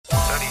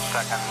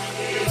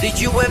Did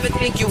you ever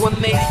think you would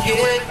make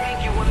it?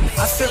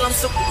 I feel I'm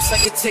so close, I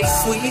could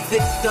taste sweet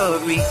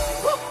victory.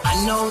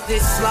 I know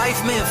this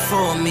life meant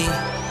for me.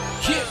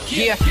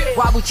 Yeah,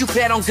 why would you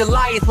bet on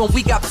Goliath when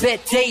we got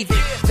Bet David?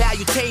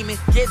 Valuetainment,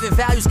 giving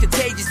values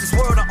contagious. This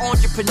world of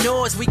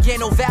entrepreneurs, we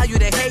get no value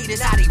to haters.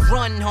 How they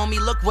run, homie,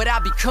 look what I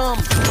become.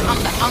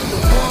 I'm the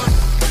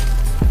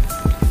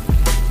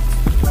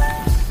one.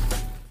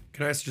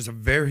 Can I ask just a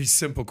very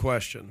simple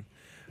question?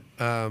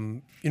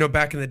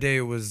 Back in the day,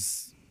 it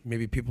was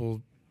maybe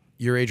people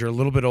your age or a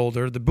little bit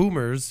older. The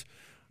boomers.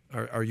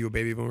 Are you a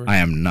baby boomer? I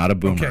am not a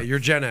boomer. Okay, you're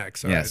Gen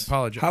X. All yes. right,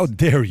 apologize. How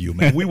dare you,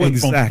 man? We went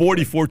from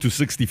 44 to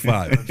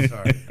 65. I'm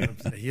sorry.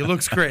 He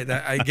looks great.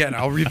 Again,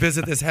 I'll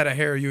revisit this head of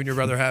hair you and your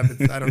brother have.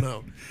 I don't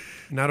know.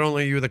 Not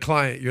only are you the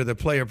client, you're the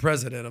player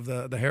president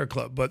of the hair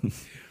club. But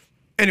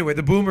anyway,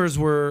 the boomers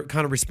were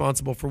kind of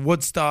responsible for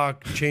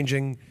Woodstock,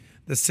 changing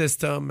the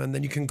system. And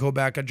then you can go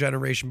back a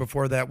generation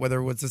before that, whether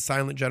it was the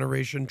silent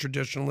generation,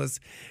 traditionalists.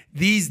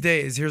 These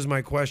days, here's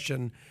my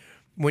question.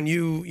 When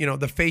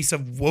the face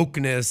of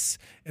wokeness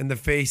and the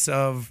face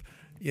of,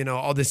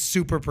 all this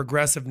super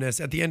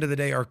progressiveness, at the end of the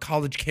day, are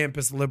college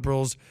campus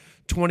liberals,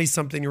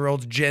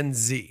 20-something-year-olds, Gen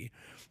Z.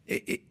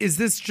 Is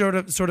this sort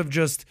of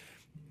just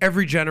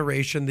every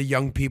generation, the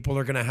young people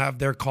are going to have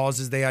their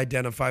causes they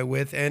identify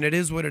with, and it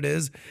is what it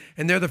is,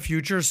 and they're the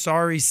future?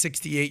 Sorry,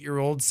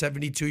 68-year-olds,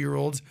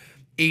 72-year-olds,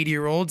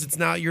 80-year-olds. It's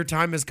now your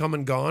time has come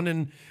and gone,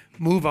 and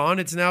move on.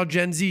 It's now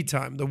Gen Z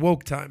time, the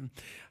woke time.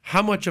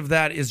 How much of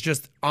that is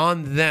just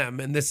on them,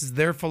 and this is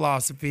their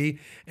philosophy,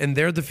 and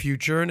they're the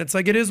future, and it's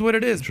like, it is what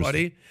it is,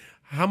 buddy.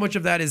 How much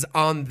of that is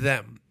on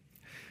them?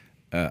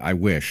 I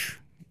wish.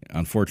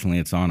 Unfortunately,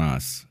 it's on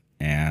us.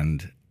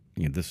 And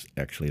this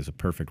actually is a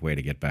perfect way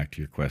to get back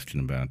to your question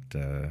about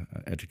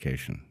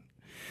education.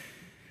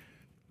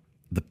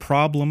 The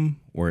problem,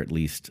 or at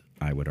least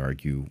I would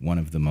argue one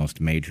of the most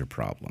major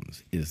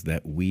problems, is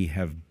that we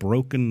have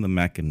broken the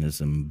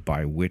mechanism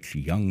by which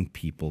young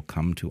people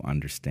come to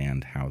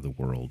understand how the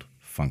world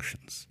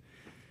functions.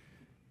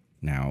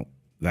 Now,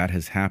 that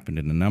has happened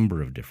in a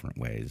number of different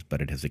ways,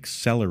 but it has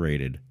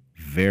accelerated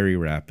very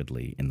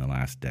rapidly in the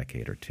last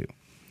decade or two.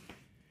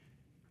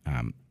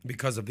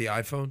 Because of the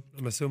iPhone,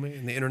 I'm assuming,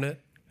 and the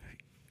internet?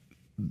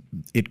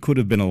 It could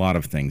have been a lot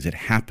of things. It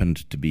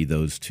happened to be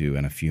those two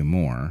and a few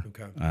more.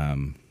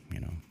 Okay.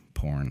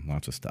 Porn,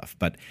 lots of stuff.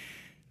 But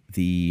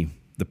the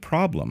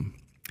problem,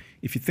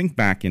 if you think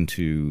back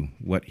into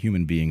what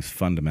human beings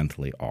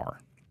fundamentally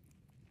are,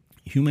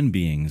 human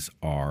beings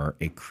are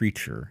a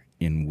creature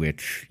in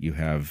which you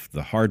have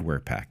the hardware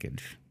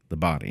package, the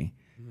body,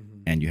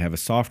 and you have a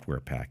software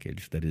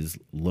package that is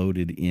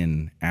loaded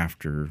in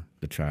after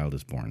the child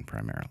is born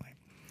primarily.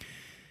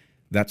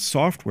 That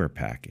software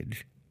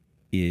package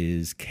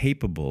is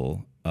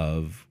capable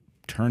of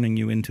turning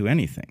you into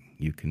anything.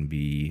 You can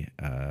be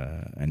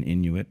an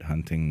Inuit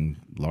hunting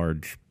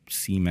large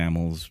sea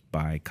mammals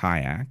by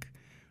kayak,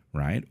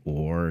 right?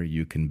 Or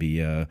you can be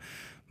a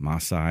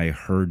Maasai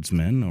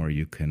herdsman, or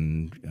you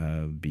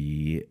can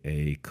be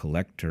a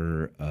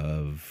collector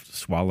of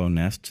swallow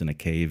nests in a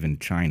cave in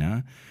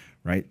China,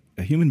 right?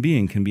 A human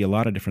being can be a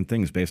lot of different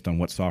things based on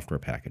what software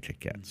package it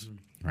gets,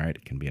 right?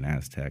 It can be an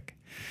Aztec.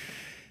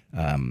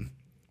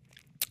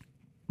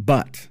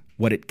 But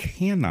what it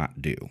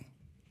cannot do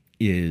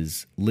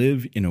is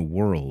live in a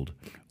world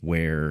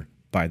where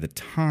by the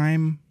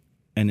time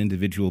an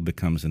individual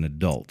becomes an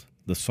adult,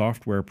 the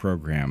software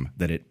program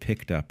that it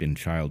picked up in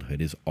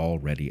childhood is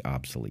already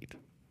obsolete.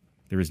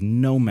 There is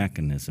no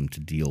mechanism to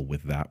deal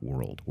with that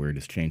world where it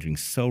is changing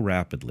so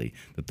rapidly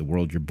that the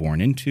world you're born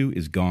into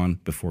is gone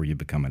before you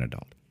become an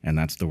adult. And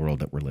that's the world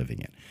that we're living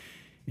in.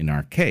 In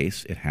our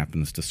case, it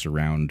happens to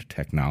surround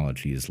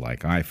technologies like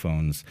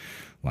iPhones,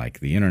 like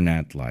the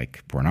internet,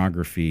 like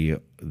pornography.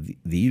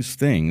 These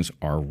things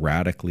are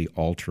radically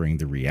altering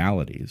the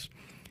realities.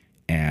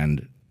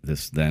 And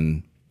this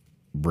then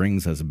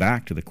brings us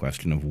back to the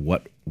question of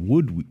what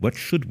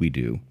should we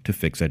do to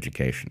fix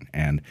education?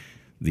 And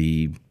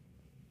the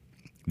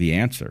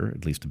answer,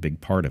 at least a big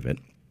part of it,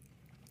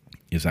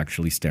 is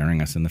actually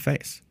staring us in the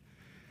face.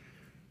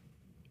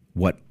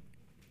 What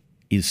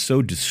is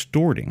so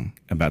distorting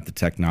about the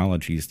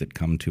technologies that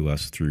come to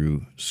us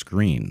through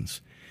screens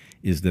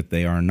is that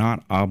they are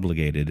not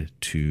obligated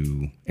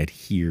to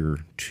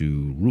adhere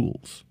to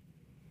rules,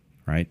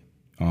 right?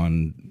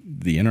 On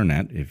the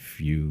internet, if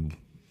you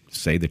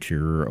say that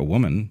you're a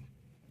woman,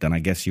 then I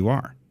guess you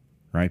are,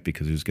 right?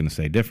 Because who's going to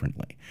say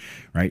differently,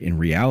 right? In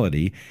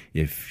reality,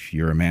 if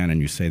you're a man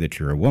and you say that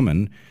you're a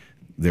woman,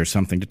 there's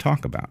something to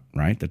talk about,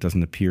 right? That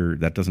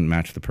doesn't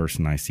match the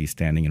person I see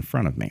standing in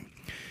front of me.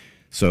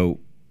 So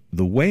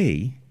the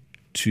way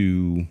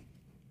to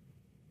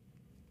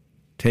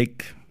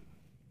take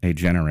a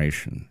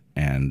generation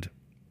and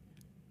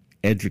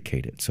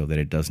educate it so that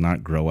it does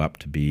not grow up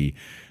to be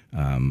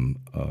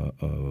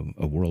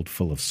a world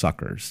full of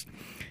suckers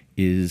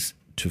is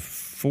to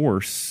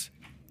force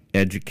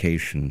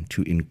education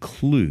to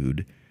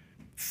include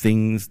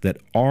things that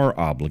are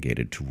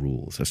obligated to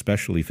rules,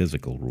 especially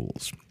physical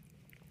rules.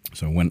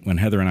 So when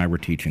Heather and I were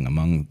teaching,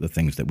 among the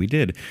things that we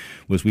did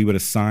was we would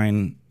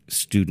assign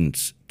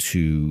students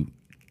to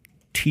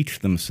teach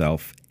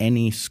themselves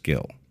any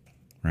skill,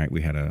 right?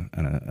 We had an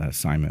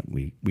assignment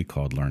we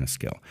called Learn a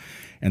Skill.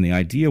 And the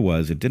idea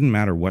was it didn't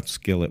matter what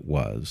skill it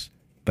was,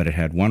 but it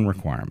had one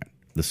requirement.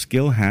 The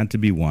skill had to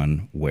be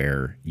one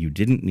where you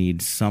didn't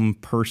need some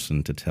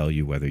person to tell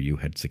you whether you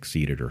had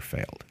succeeded or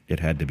failed. It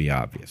had to be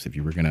obvious. If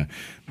you were going to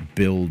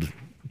build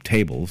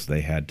tables,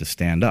 they had to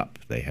stand up.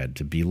 They had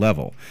to be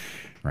level,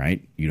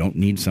 right? You don't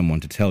need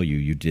someone to tell you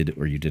you did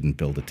or you didn't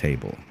build a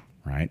table,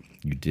 right?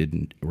 You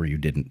didn't or you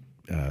didn't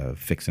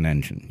fix an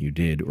engine. You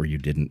did or you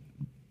didn't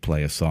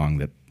play a song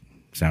that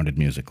sounded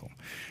musical,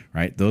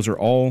 right? Those are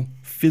all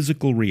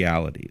physical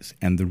realities.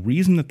 And the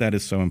reason that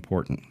is so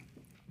important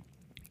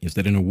is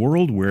that in a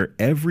world where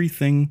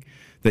everything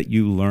that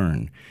you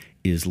learn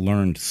is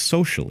learned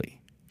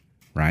socially,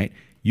 right,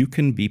 you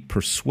can be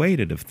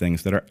persuaded of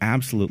things that are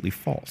absolutely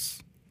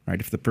false, right?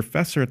 If the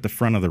professor at the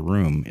front of the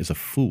room is a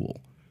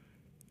fool,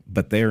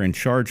 but they're in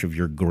charge of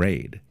your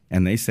grade,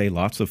 and they say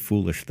lots of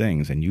foolish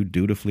things, and you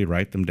dutifully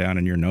write them down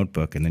in your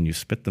notebook, and then you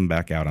spit them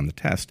back out on the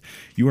test,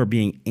 you are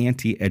being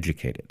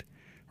anti-educated,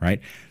 right?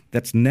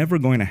 That's never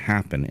going to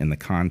happen in the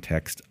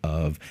context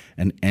of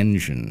an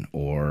engine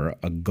or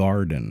a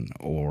garden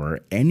or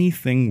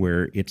anything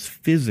where it's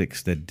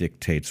physics that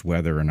dictates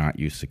whether or not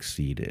you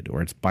succeeded,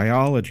 or it's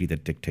biology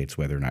that dictates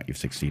whether or not you've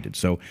succeeded.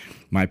 So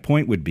my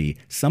point would be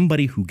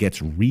somebody who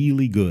gets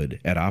really good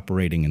at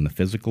operating in the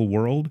physical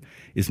world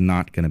is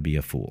not going to be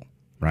a fool.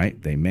 Right?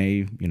 They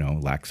may,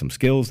 lack some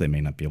skills. They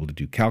may not be able to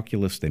do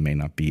calculus. They may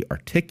not be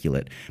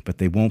articulate, but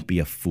they won't be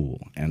a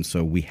fool. And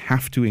so we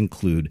have to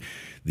include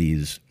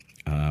these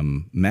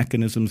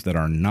mechanisms that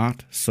are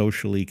not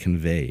socially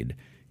conveyed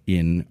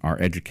in our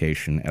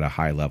education at a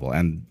high level.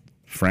 And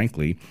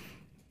frankly,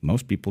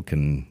 most people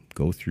can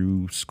go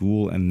through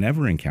school and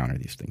never encounter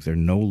these things. They're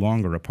no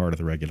longer a part of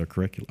the regular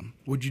curriculum.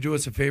 Would you do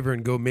us a favor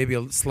and go maybe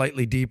a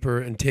slightly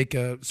deeper and take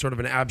a sort of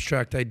an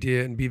abstract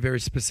idea and be very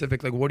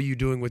specific? Like, what are you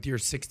doing with your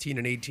 16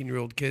 and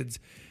 18-year-old kids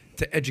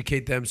to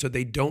educate them so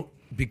they don't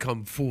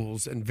become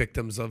fools and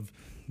victims of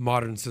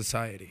modern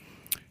society?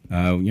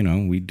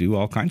 We do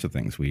all kinds of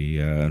things. We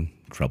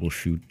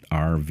troubleshoot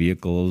our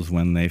vehicles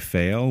when they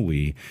fail.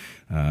 We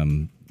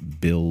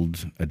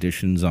build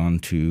additions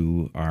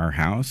onto our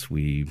house.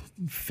 We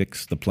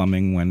fix the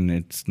plumbing when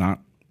it's not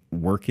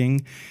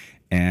working.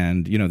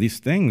 And, these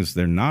things,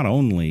 they're not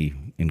only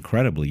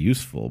incredibly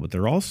useful, but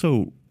they're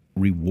also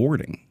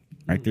rewarding,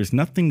 right? There's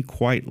nothing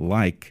quite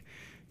like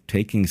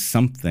taking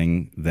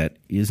something that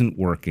isn't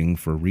working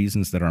for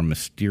reasons that are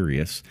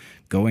mysterious,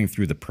 going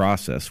through the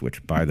process,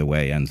 which, by the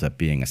way, ends up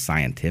being a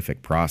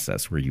scientific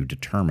process where you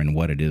determine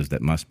what it is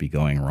that must be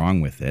going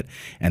wrong with it,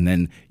 and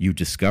then you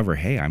discover,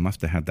 hey, I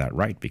must have had that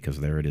right because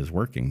there it is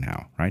working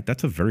now, right?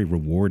 That's a very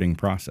rewarding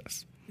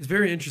process. It's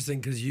very interesting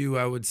because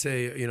I would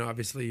say,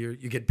 obviously you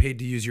get paid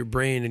to use your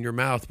brain and your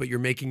mouth, but you're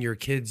making your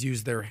kids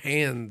use their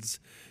hands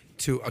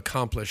to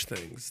accomplish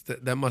things.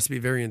 That must be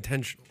very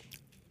intentional.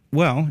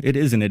 Well, it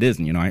is and it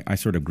isn't. I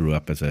sort of grew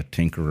up as a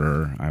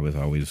tinkerer. I was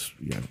always,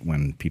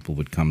 when people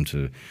would come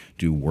to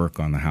do work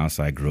on the house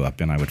I grew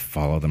up in, I would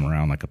follow them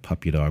around like a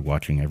puppy dog,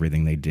 watching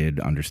everything they did,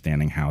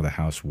 understanding how the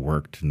house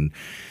worked and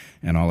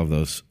all of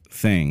those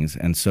things.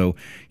 And so,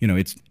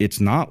 it's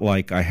not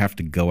like I have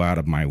to go out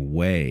of my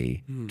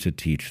way to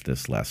teach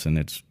this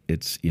lesson.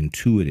 It's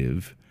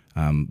intuitive,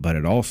 but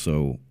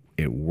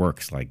it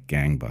works like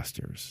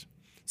gangbusters.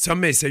 Some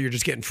may say you're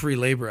just getting free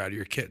labor out of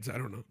your kids. I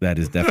don't know. That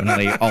is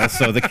definitely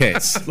also the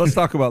case.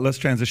 Let's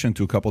transition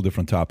to a couple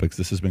different topics.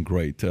 This has been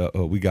great.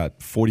 We got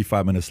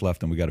 45 minutes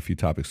left and we got a few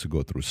topics to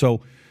go through.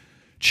 So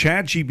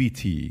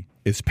ChatGPT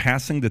is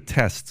passing the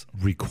tests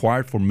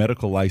required for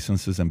medical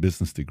licenses and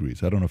business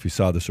degrees. I don't know if you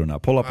saw this or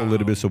not. Pull up a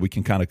little bit so we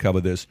can kind of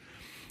cover this.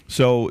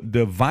 So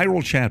the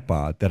viral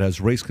chatbot that has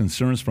raised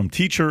concerns from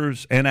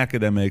teachers and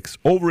academics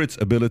over its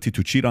ability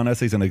to cheat on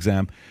essays and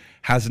exam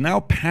has now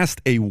passed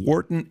a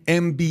Wharton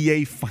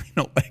MBA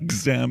final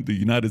exam, the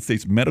United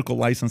States medical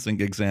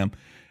licensing exam,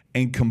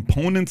 and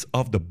components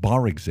of the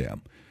bar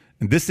exam.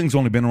 And this thing's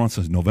only been around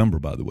since November,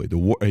 by the way.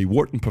 A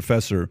Wharton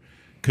professor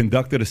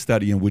conducted a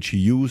study in which he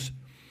used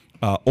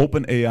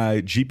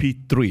OpenAI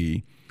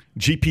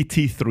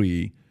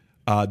GPT-3,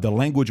 the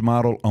language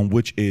model on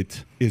which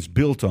it is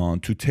built on,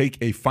 to take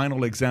a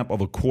final exam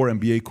of a core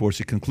MBA course.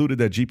 He concluded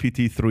that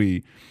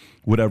GPT-3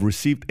 would have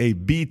received a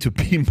B to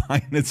B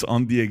minus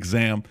on the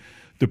exam.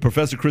 The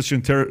Professor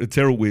Christian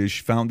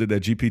Terwish found that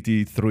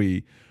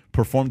GPT-3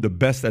 performed the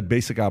best at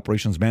basic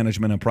operations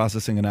management and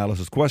processing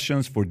analysis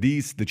questions. For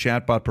these, the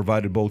chatbot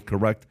provided both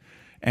correct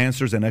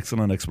answers and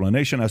excellent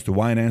explanation as to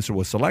why an answer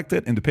was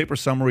selected. In the paper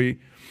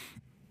summary,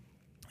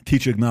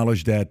 teacher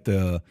acknowledged that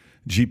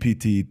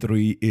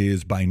GPT-3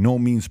 is by no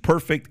means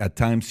perfect. At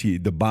times,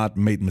 the bot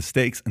made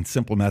mistakes in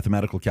simple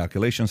mathematical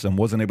calculations and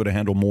wasn't able to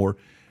handle more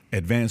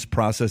advanced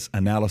process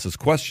analysis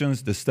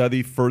questions. The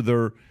study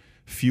further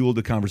fueled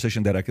the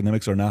conversation that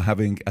academics are now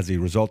having as a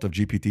result of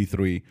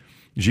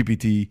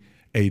GPT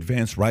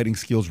advanced writing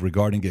skills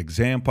regarding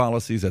exam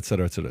policies, et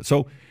cetera, et cetera.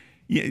 So,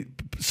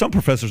 some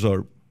professors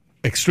are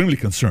extremely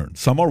concerned.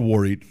 Some are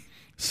worried.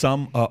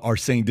 Some are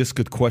saying this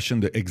could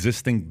question the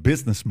existing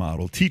business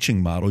model,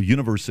 teaching model,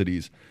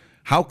 universities.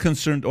 How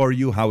concerned are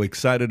you? How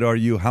excited are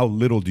you? How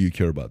little do you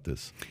care about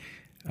this?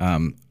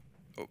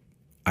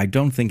 I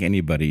don't think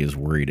anybody is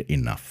worried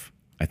enough.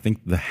 I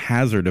think the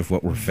hazard of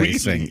what we're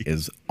facing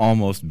is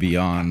almost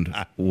beyond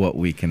what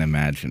we can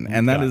imagine.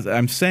 And that is,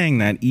 I'm saying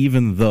that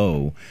even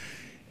though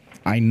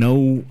I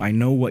know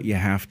what you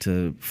have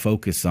to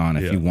focus on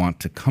if you want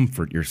to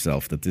comfort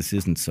yourself that this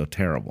isn't so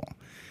terrible.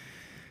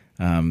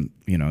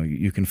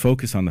 You can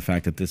focus on the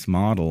fact that this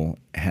model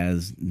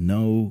has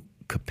no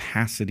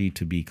capacity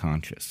to be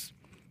conscious,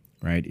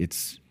 right?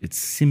 It's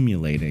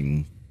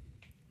simulating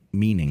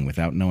meaning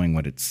without knowing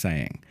what it's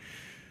saying.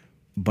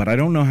 But I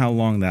don't know how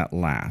long that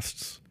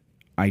lasts.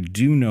 I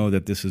do know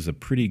that this is a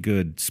pretty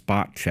good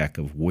spot check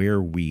of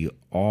where we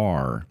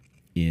are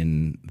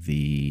in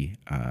the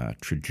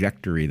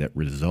trajectory that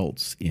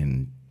results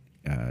in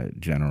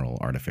general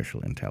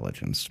artificial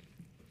intelligence.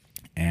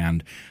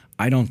 And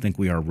I don't think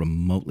we are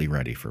remotely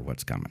ready for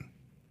what's coming.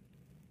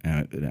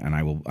 And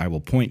I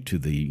will point to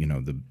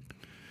the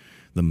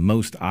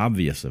most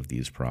obvious of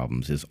these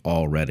problems is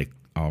already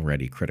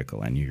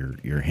critical, and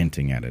you're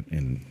hinting at it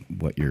in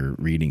what you're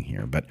reading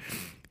here. But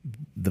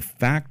the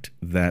fact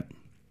that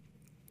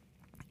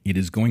it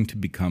is going to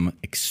become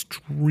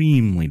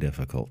extremely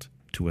difficult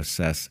to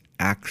assess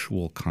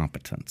actual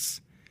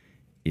competence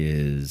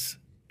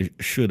it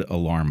should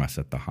alarm us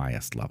at the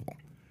highest level,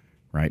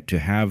 right? To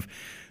have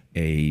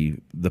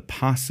the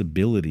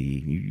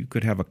possibility, you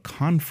could have a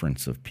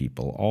conference of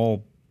people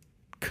all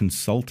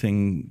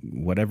consulting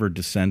whatever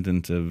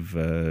descendant of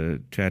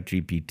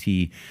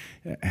ChatGPT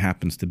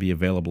happens to be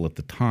available at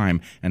the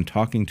time and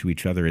talking to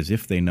each other as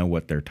if they know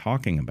what they're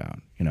talking about.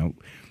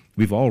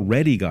 We've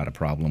already got a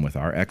problem with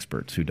our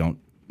experts who don't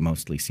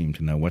mostly seem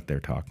to know what they're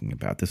talking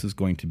about. This is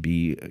going to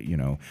be,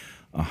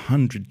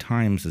 100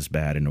 times as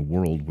bad in a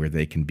world where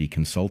they can be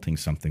consulting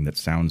something that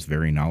sounds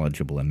very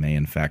knowledgeable and may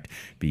in fact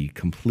be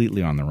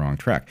completely on the wrong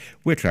track,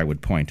 which I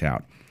would point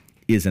out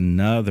is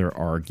another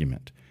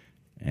argument,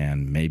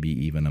 and maybe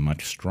even a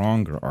much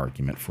stronger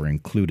argument, for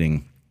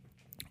including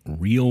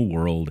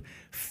real-world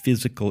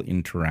physical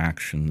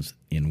interactions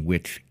in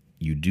which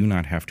you do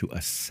not have to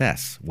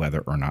assess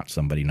whether or not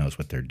somebody knows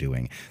what they're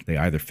doing. They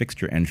either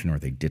fixed your engine or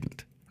they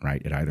didn't,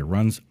 right? It either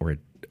runs or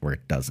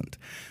it doesn't.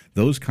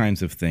 Those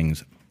kinds of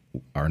things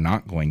are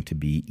not going to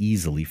be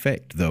easily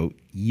faked, though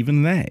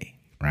even they,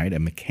 right? A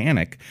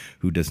mechanic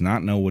who does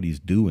not know what he's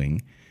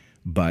doing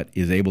but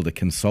is able to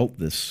consult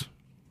this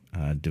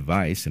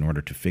device in order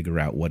to figure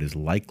out what is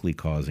likely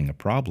causing a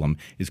problem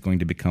is going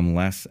to become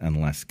less and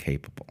less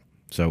capable.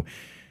 So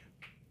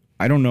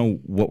I don't know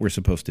what we're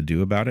supposed to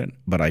do about it,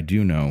 but I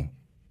do know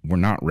we're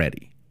not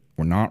ready.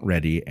 We're not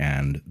ready,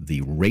 and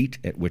the rate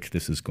at which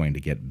this is going to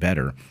get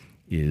better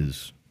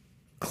is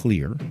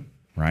clear,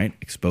 right?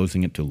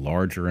 Exposing it to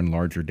larger and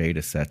larger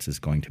data sets is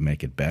going to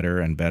make it better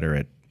and better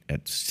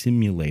at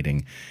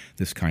simulating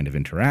this kind of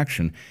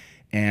interaction.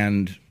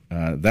 And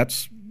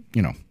that's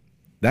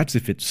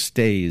if it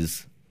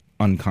stays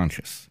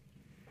unconscious.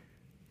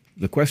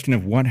 The question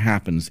of what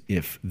happens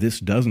if this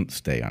doesn't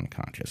stay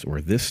unconscious,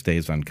 or this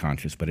stays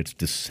unconscious but its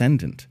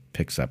descendant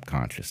picks up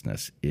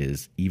consciousness,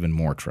 is even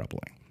more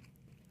troubling.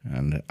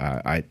 And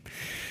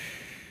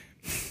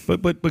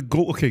But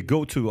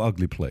go to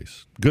ugly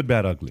place. Good,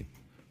 bad, ugly.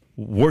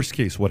 Worst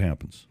case, what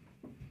happens?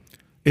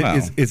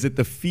 Is it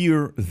the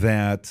fear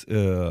that?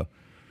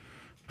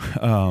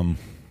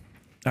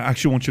 I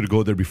actually want you to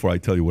go there before I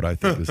tell you what I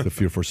think is the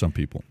fear for some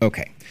people.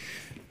 Okay.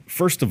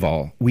 First of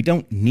all, we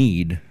don't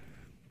need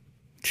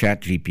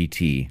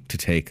ChatGPT to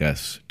take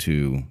us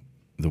to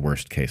the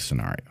worst case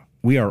scenario.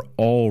 We are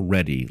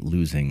already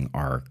losing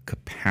our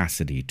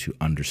capacity to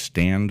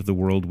understand the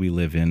world we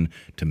live in,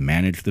 to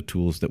manage the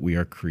tools that we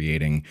are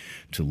creating,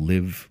 to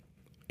live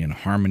in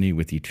harmony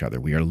with each other.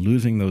 We are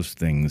losing those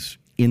things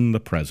in the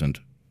present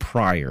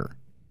prior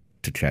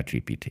to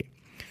ChatGPT.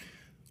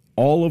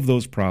 All of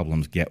those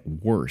problems get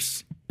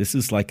worse. This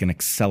is like an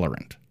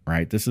accelerant,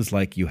 right? This is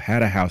like you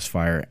had a house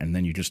fire and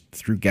then you just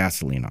threw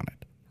gasoline on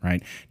it,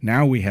 right?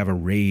 Now we have a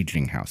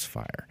raging house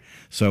fire.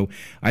 So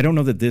I don't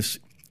know that this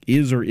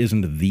is or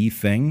isn't the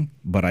thing,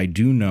 but I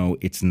do know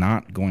it's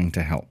not going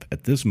to help.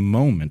 At this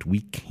moment,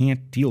 we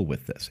can't deal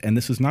with this. And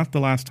this is not the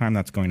last time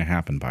that's going to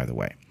happen, by the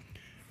way,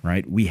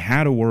 right? We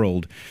had a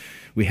world,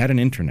 we had an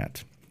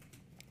internet,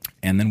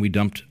 and then we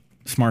dumped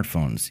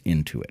smartphones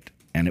into it.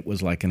 And it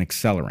was like an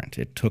accelerant.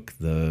 It took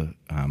the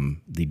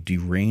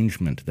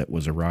derangement that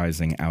was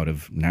arising out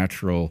of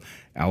natural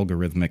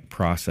algorithmic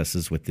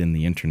processes within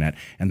the internet,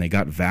 and they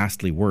got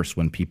vastly worse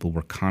when people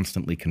were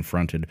constantly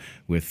confronted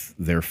with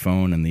their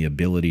phone and the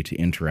ability to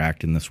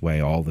interact in this way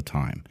all the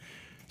time.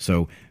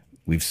 So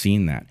we've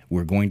seen that.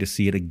 We're going to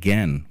see it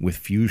again with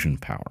fusion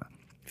power.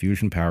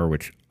 Fusion power,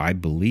 which I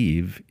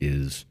believe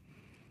is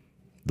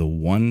the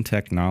one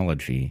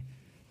technology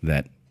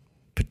that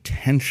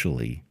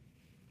potentially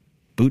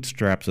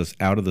bootstraps us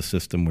out of the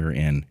system we're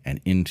in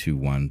and into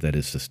one that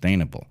is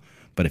sustainable.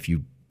 But if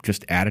you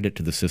just added it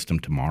to the system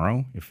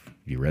tomorrow, if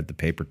you read the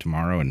paper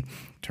tomorrow and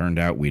turned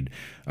out we'd...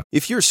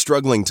 If you're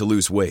struggling to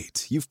lose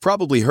weight, you've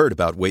probably heard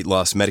about weight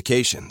loss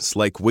medications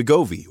like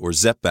Wegovy or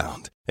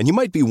Zepbound, and you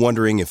might be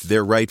wondering if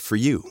they're right for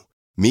you.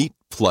 Meet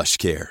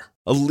PlushCare,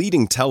 a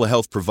leading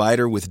telehealth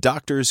provider with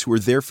doctors who are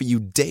there for you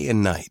day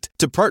and night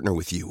to partner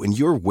with you in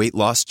your weight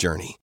loss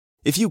journey.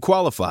 If you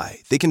qualify,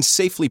 they can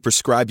safely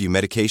prescribe you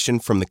medication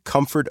from the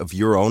comfort of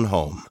your own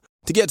home.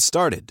 To get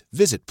started,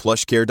 visit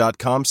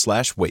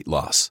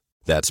plushcare.com/weightloss.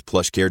 That's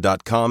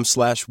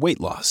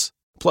plushcare.com/weightloss.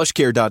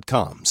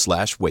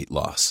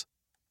 plushcare.com/weightloss.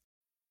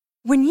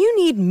 When you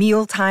need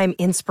mealtime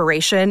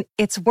inspiration,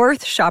 it's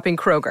worth shopping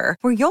Kroger,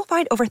 where you'll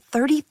find over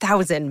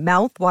 30,000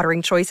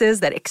 mouth-watering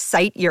choices that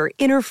excite your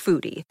inner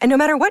foodie. And no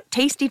matter what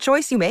tasty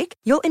choice you make,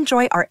 you'll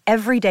enjoy our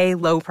everyday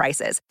low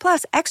prices,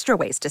 plus extra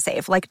ways to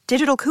save, like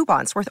digital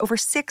coupons worth over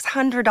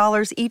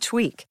 $600 each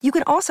week. You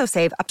can also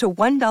save up to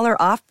 $1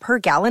 off per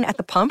gallon at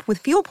the pump with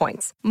fuel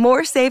points.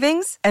 More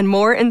savings and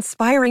more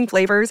inspiring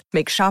flavors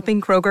make shopping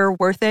Kroger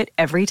worth it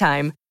every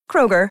time.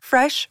 Kroger,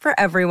 fresh for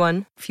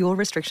everyone. Fuel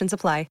restrictions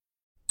apply.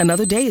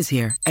 Another day is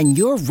here, and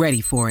you're ready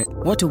for it.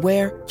 What to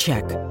wear?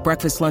 Check.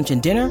 Breakfast, lunch, and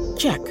dinner?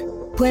 Check.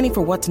 Planning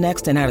for what's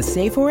next and how to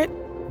save for it?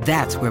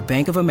 That's where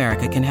Bank of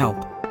America can help.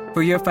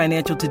 For your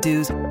financial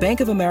to-dos, Bank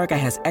of America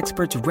has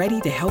experts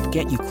ready to help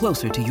get you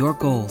closer to your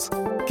goals.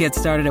 Get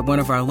started at one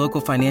of our local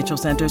financial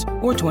centers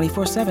or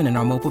 24/7 in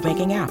our mobile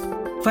banking app.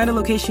 Find a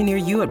location near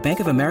you at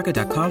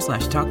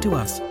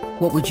bankofamerica.com/talktous.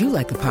 What would you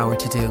like the power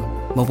to do?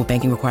 Mobile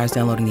banking requires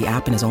downloading the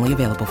app and is only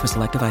available for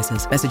select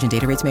devices. Message and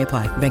data rates may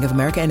apply. Bank of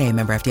America N.A.,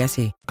 member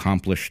FDIC.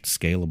 Accomplished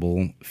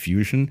scalable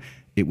fusion,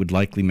 it would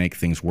likely make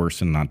things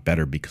worse and not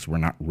better because we're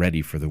not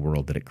ready for the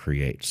world that it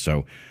creates.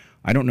 So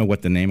I don't know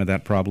what the name of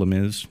that problem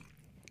is,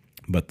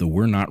 but the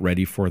we're not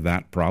ready for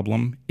that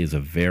problem is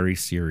a very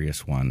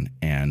serious one,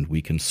 and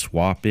we can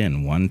swap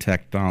in one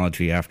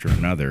technology after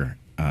another,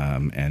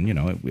 and, you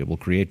know, it will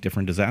create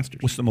different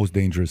disasters. What's the most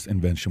dangerous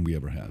invention we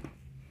ever had?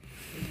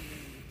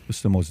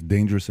 What's the most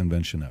dangerous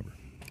invention ever?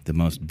 The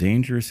most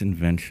dangerous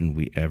invention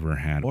we ever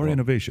had. Or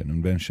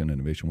innovation.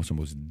 What's the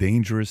most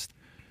dangerous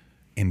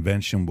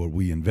invention where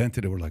we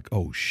invented it? We're like,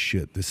 oh,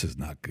 shit, this is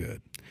not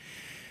good.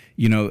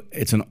 You know,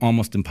 it's an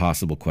almost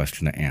impossible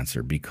question to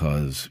answer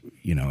because,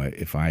 you know,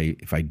 if I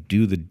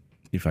do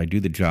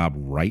the job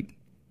right,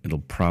 it'll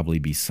probably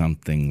be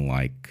something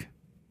like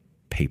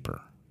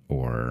paper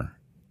or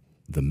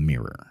the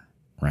mirror,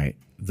 right?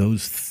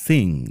 Those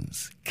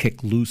things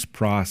kick loose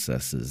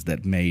processes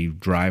that may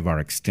drive our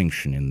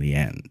extinction in the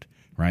end,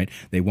 right?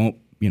 They won't,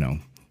 you know,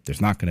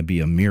 there's not going to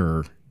be a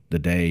mirror the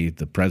day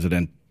the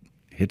president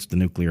hits the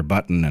nuclear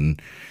button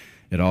and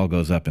it all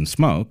goes up in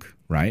smoke,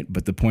 right?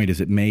 But the point is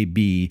it may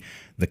be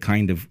the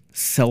kind of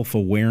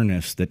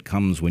self-awareness that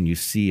comes when you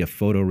see a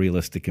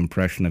photorealistic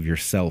impression of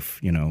yourself,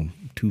 you know,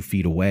 2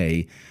 feet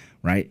away,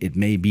 right? It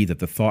may be that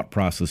the thought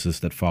processes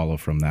that follow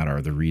from that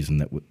are the reason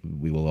that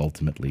we will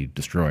ultimately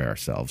destroy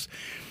ourselves.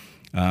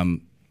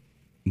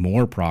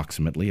 More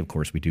proximately, of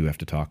course, we do have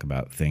to talk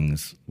about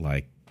things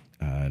like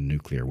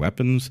nuclear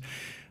weapons.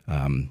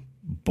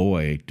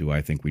 Boy, do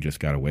I think we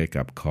just got a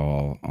wake-up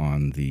call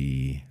on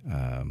the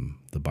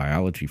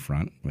biology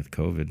front with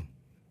COVID.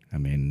 I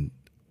mean,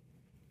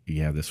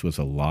 yeah, this was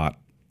a lot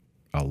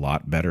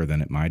better than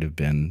it might have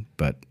been,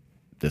 but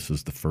this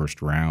is the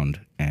first round,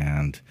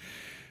 and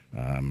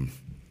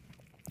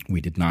we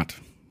did not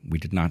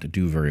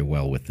do very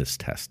well with this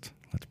test.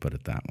 Let's put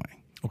it that way.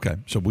 Okay,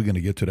 so we're going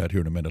to get to that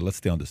here in a minute. Let's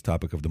stay on this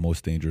topic of the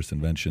most dangerous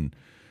invention.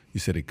 You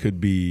said it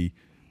could be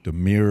the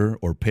mirror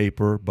or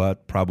paper,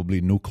 but probably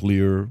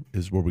nuclear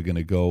is where we're going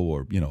to go,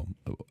 or, you know,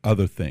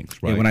 other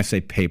things, right? Yeah, when I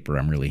say paper,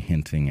 I'm really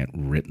hinting at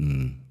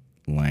written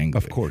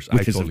language. Of course.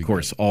 Which is, of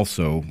course,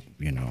 also,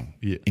 you know,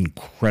 yeah,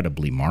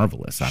 incredibly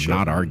marvelous. I'm sure.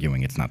 not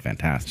arguing it's not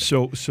fantastic.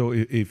 So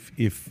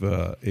if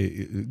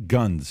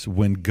guns,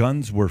 when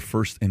guns were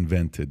first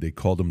invented, they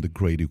called them the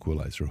great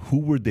equalizer. Who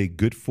were they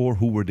good for?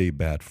 Who were they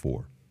bad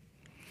for?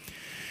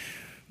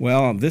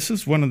 Well, this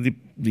is one of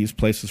these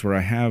places where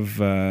I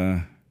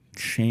have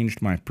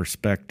changed my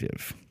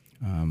perspective.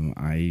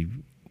 I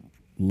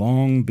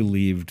long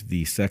believed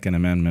the Second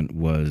Amendment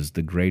was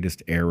the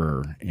greatest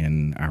error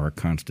in our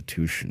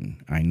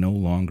Constitution. I no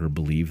longer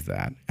believe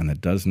that, and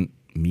that doesn't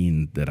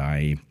mean that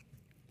I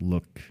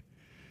look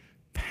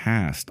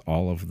past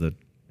all of the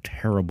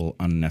terrible,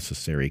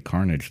 unnecessary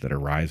carnage that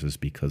arises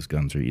because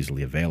guns are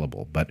easily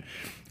available. But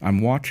I'm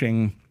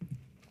watching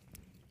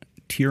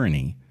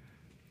tyranny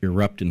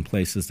erupt in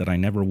places that I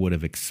never would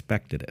have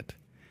expected it.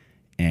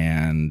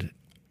 And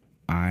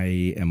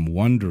I am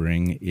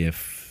wondering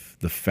if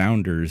the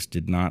founders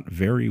did not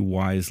very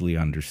wisely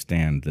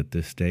understand that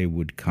this day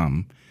would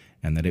come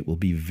and that it will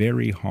be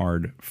very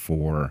hard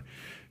for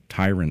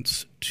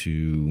tyrants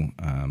to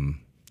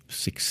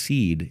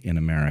succeed in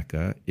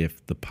America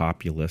if the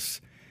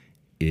populace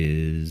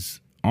is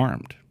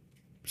armed.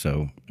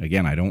 So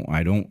again,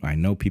 I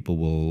know people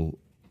will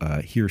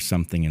hear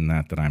something in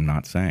that I'm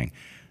not saying.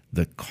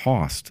 The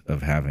cost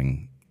of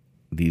having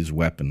these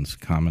weapons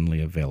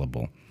commonly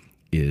available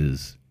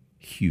is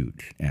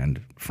huge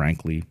and,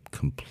 frankly,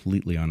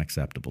 completely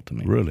unacceptable to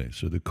me. Really?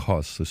 So the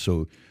costs.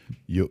 So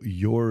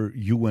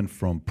you went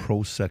from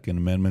pro Second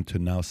Amendment to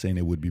now saying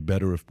it would be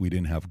better if we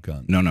didn't have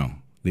guns. No,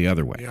 the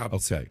other way.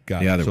 Okay, got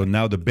The it. other So way.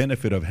 now the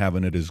benefit of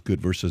having it is good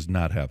versus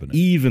not having it.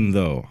 Even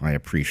though I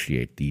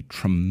appreciate the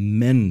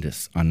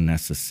tremendous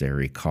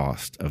unnecessary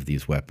cost of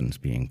these weapons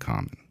being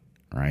common,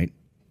 right?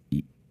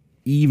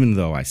 Even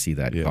though I see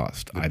that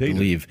cost, the I data.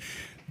 believe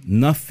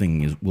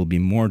nothing will be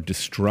more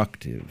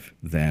destructive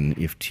than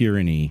if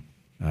tyranny.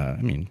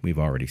 We've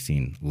already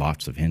seen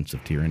lots of hints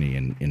of tyranny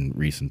in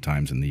recent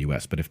times in the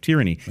U.S., but if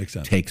tyranny Makes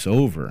sense. takes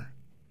over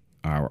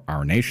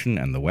our nation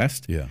and the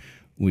West,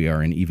 we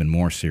are in even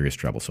more serious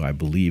trouble. So I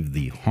believe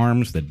the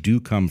harms that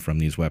do come from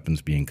these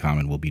weapons being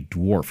common will be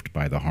dwarfed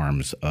by the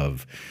harms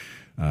of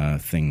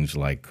things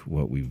like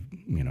what we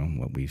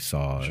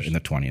saw in the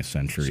 20th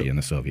century in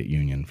the Soviet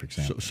Union, for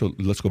example. So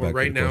let's go back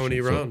right to the now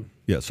in question.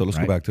 Iran. So let's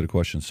go Right. back to the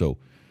question. So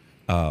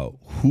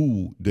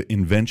the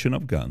invention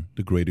of gun,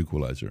 the great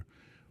equalizer,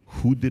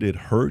 who did it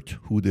hurt?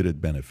 Who did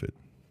it benefit?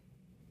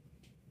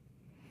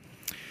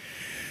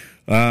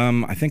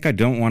 I think I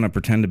don't want to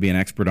pretend to be an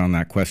expert on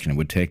that question. It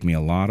would take me a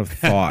lot of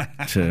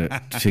thought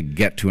to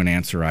get to an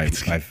answer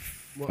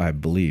I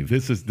believe.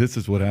 This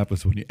is what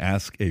happens when you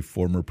ask a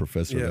former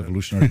professor of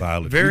evolutionary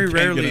biology. Very You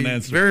can't get an rarely,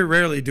 answer. very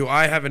rarely do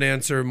I have an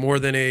answer more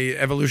than a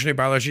evolutionary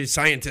biology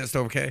scientist.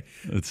 Okay,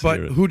 Let's but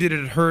hear it. who did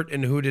it hurt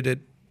and who did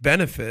it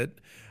benefit?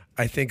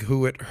 I think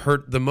who it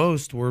hurt the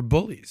most were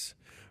bullies,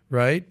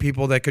 right?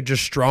 People that could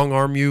just strong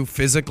arm you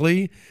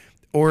physically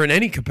or in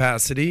any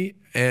capacity.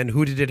 And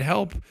who did it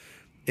help?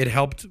 It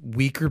helped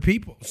weaker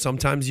people.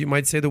 Sometimes you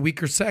might say the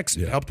weaker sex.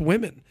 It helped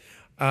women.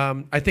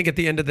 I think at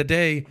the end of the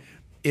day,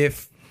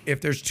 if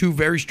there's two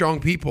very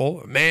strong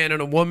people, a man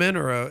and a woman,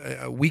 or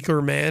a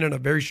weaker man and a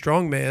very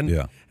strong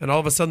man, and all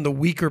of a sudden the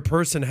weaker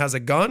person has a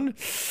gun,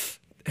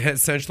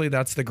 essentially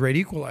that's the great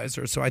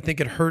equalizer. So I think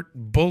it hurt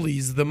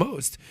bullies the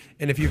most.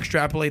 And if you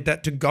extrapolate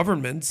that to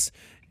governments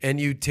and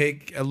you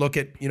take a look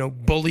at,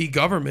 bully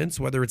governments,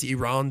 whether it's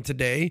Iran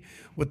today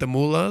with the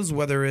mullahs,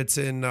 whether it's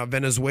in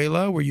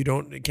Venezuela where you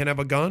can't have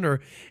a gun, or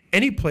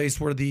any place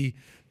where the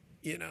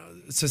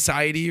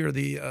society or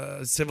the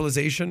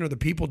civilization or the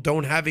people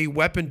don't have a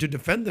weapon to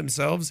defend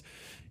themselves,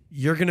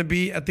 you're going to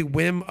be at the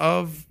whim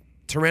of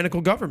tyrannical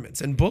governments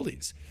and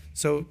bullies.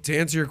 So to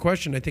answer your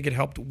question, I think it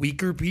helped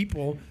weaker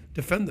people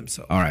defend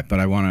themselves. All right, but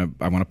I want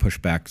to push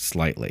back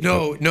slightly.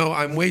 No,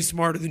 I'm way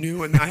smarter than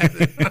you, and I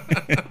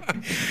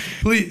have.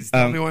 Please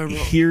tell me why I'm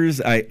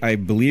wrong. I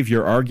believe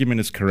your argument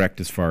is correct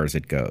as far as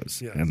it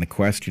goes, Yes. and the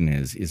question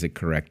is it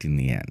correct in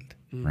the end?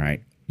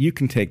 Right? You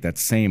can take that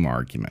same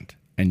argument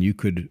and you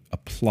could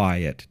apply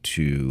it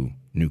to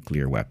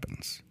nuclear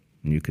weapons.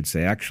 And you could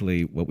say,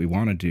 actually, what we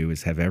want to do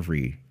is have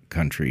every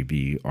country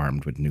be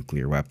armed with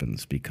nuclear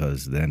weapons,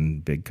 because then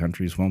big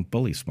countries won't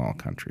bully small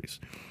countries.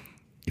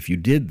 If you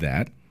did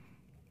that,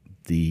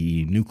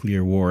 the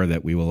nuclear war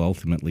that we will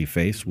ultimately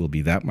face will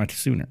be that much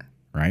sooner,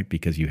 right?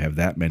 Because you have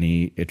that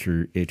many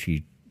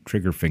itchy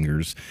trigger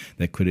fingers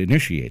that could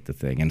initiate the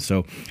thing. And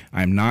so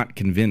I'm not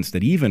convinced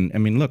that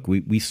look,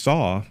 we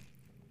saw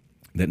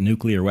that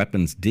nuclear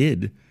weapons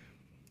did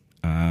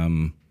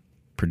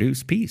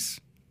produce peace.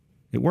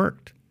 It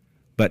worked.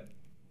 But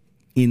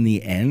in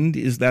the end,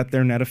 is that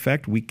their net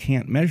effect? We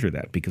can't measure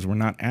that because we're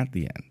not at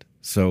the end.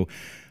 So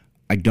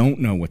I don't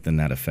know what the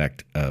net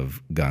effect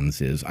of guns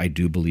is. I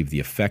do believe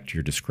the effect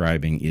you're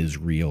describing is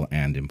real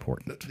and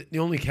important. The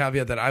only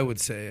caveat that I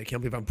would say, I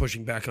can't believe I'm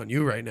pushing back on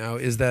you right now,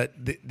 is that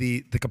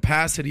the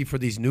capacity for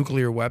these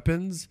nuclear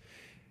weapons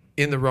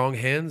in the wrong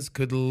hands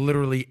could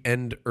literally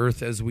end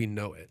Earth as we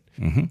know it.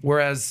 Mm-hmm.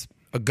 Whereas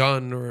a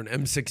gun or an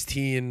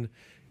M16,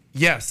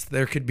 yes,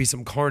 there could be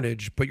some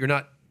carnage, but you're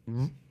not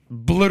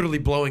literally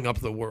blowing up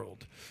the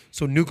world.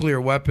 So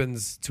nuclear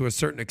weapons, to a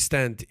certain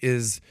extent,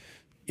 is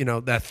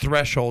that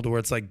threshold where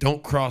it's like,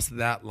 don't cross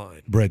that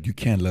line. Brett, you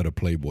can't let a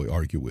playboy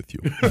argue with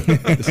you.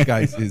 This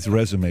guy's his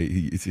resume.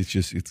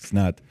 It's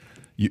not.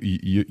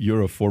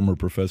 You're a former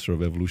professor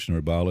of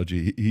evolutionary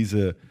biology. He's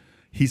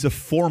a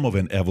form of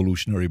an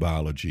evolutionary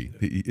biology.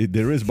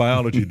 There is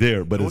biology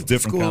there, but it's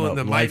different school kind in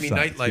the of Miami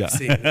life nightlife science.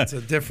 scene. It's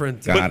a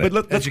different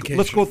education.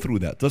 Let's go through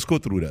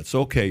that.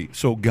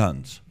 So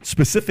guns,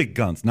 specific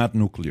guns, not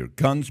nuclear.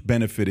 Guns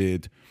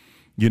benefited.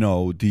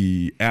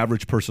 The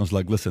average person's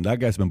like, listen, that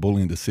guy's been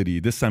bullying the city.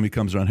 This time he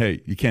comes around,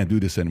 hey, you can't do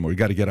this anymore. You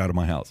got to get out of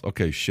my house.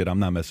 Okay, shit, I'm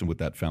not messing with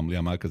that family.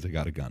 I'm out because they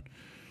got a gun.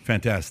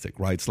 Fantastic,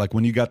 right? It's like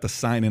when you got the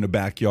sign in the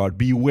backyard,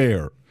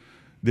 beware.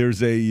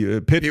 There's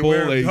a pit bull,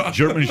 a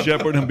German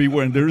shepherd, and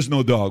beware. And there is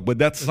no dog. But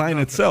that sign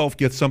itself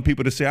gets some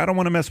people to say, I don't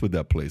want to mess with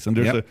that place. And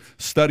there's a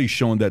study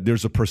showing that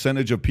there's a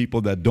percentage of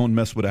people that don't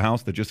mess with a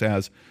house that just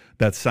has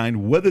that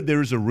sign. Whether there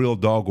is a real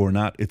dog or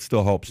not, it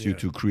still helps you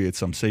to create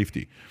some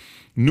safety.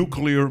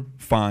 Nuclear,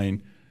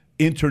 fine.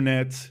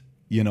 Internet,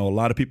 a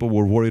lot of people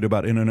were worried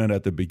about internet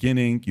at the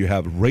beginning. You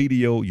have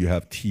radio, you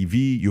have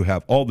TV, you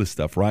have all this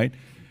stuff, right?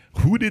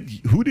 Who did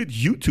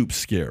YouTube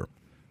scare?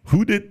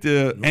 Who did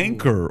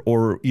Anchor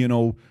or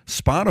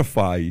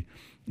Spotify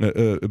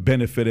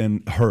benefit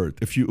and hurt.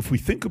 If we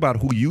think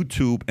about who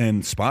YouTube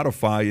and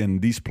Spotify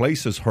and these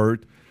places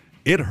hurt,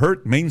 it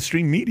hurt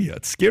mainstream media.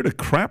 It scared the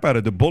crap out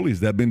of the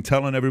bullies that have been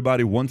telling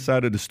everybody one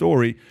side of the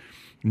story.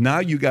 Now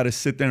you got to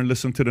sit there and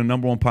listen to the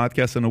number one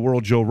podcast in the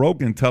world, Joe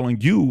Rogan,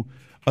 telling you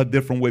a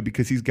different way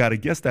because he's got a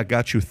guest that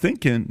got you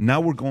thinking. Now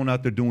we're going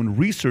out there doing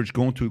research,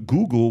 going to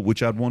Google,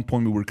 which at one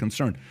point we were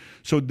concerned.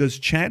 So does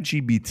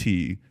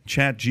ChatGPT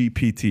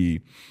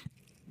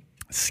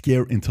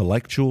scare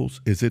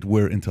intellectuals? Is it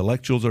where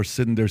intellectuals are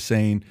sitting there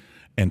saying,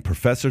 and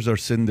professors are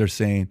sitting there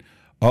saying,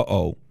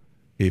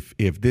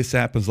 if this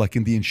happens, like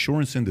in the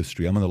insurance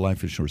industry, I'm in the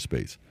life insurance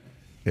space,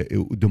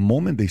 the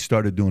moment they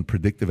started doing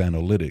predictive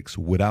analytics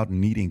without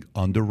needing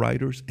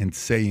underwriters and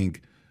saying,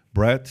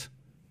 Brett,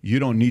 you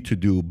don't need to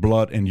do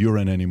blood and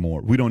urine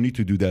anymore. We don't need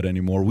to do that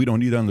anymore. We don't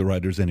need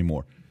underwriters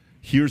anymore.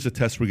 Here's a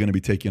test we're going to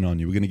be taking on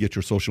you. We're going to get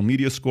your social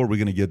media score. We're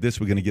going to get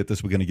this. We're going to get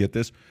this. We're going to get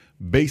this.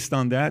 Based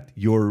on that,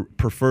 your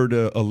preferred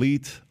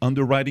elite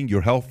underwriting,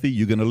 you're healthy.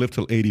 You're going to live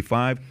till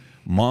 85.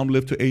 Mom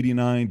lived to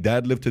 89.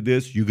 Dad lived to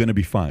this. You're going to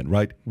be fine,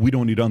 right? We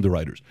don't need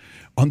underwriters.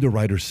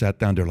 Underwriters sat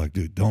down. They're like,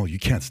 dude, no, you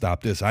can't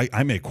stop this. I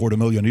make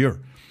 $250,000 a year.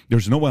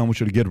 There's no way I want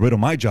you to get rid of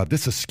my job.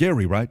 This is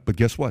scary, right? But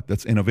guess what?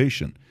 That's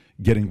innovation,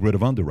 getting rid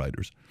of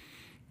underwriters.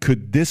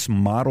 Could this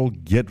model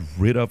get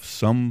rid of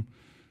some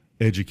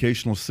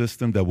educational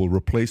system that will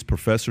replace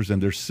professors,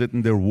 and they're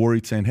sitting there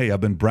worried saying, hey,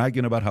 I've been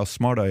bragging about how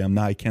smart I am.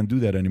 Now I can't do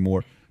that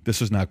anymore.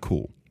 This is not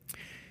cool.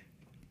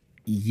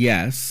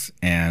 Yes,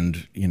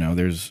 and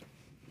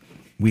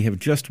we have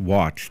just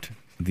watched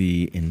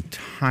the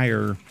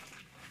entire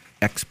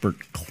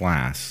expert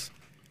class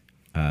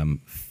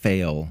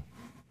fail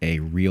a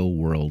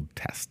real-world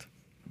test,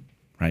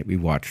 right? We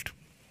watched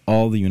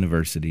all the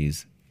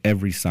universities,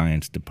 every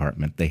science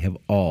department. They have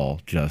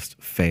all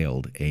just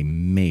failed a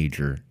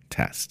major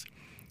test.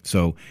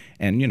 So,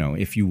 and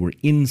if you were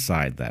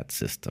inside that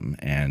system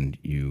and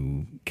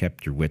you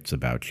kept your wits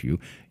about you,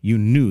 you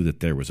knew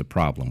that there was a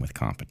problem with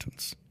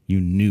competence.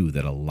 You knew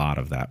that a lot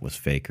of that was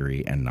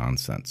fakery and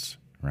nonsense,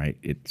 right?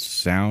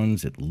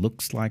 It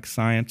looks like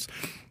science,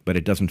 but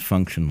it doesn't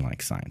function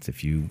like science.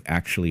 If you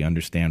actually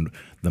understand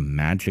the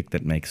magic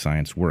that makes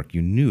science work,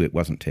 you knew it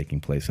wasn't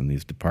taking place in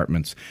these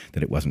departments,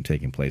 that it wasn't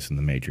taking place in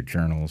the major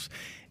journals.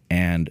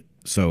 And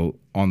so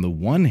on the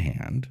one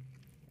hand,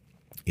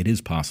 it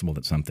is possible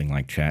that something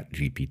like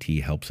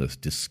ChatGPT helps us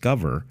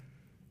discover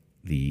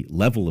the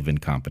level of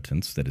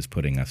incompetence that is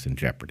putting us in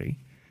jeopardy,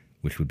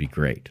 which would be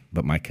great.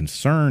 But my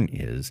concern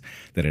is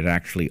that it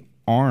actually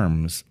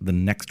arms the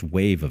next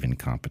wave of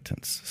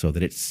incompetence so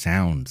that it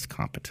sounds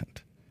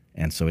competent.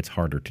 And so it's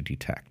harder to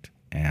detect.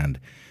 And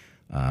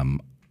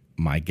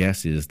my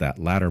guess is that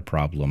latter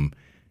problem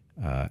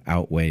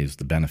outweighs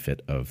the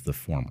benefit of the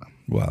former.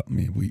 Well, I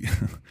mean,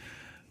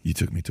 you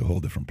took me to a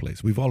whole different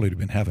place. We've already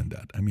been having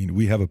that. I mean,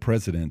 we have a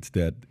president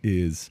that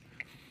is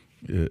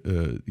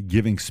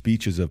giving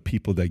speeches of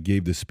people that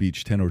gave the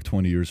speech 10 or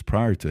 20 years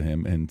prior to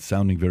him and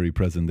sounding very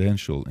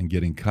presidential and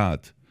getting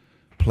caught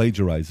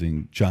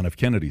plagiarizing John F.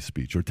 Kennedy's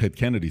speech or Ted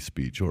Kennedy's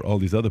speech or all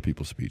these other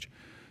people's speech.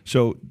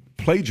 So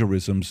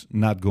plagiarism's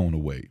not going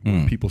away.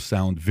 People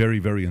sound very,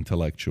 very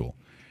intellectual.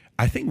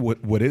 I think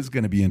what is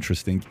going to be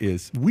interesting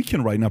is we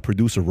can right now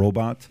produce a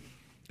robot,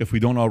 if we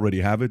don't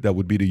already have it, that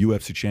would be the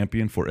UFC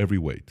champion for every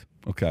weight,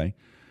 okay?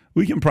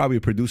 We can probably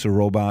produce a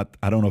robot.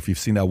 I don't know if you've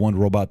seen that one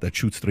robot that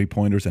shoots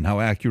three-pointers and how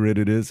accurate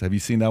it is. Have you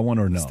seen that one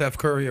or no? Steph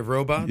Curry of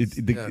robots?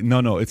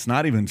 No, it's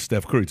not even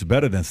Steph Curry. It's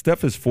better than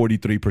Steph is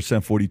 43%,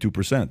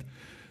 42%.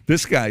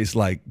 This guy is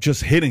like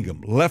just hitting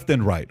him left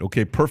and right,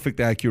 okay? Perfect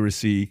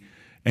accuracy,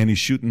 and he's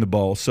shooting the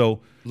ball.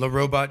 So Le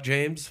Robot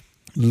James?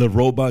 Le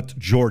Robot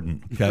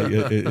Jordan,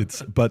 okay?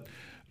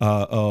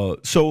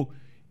 So,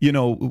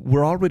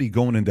 we're already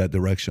going in that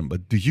direction,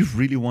 but do you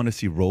really want to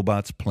see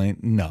robots playing?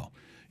 No.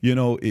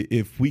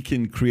 If we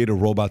can create a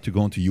robot to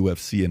go into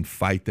UFC and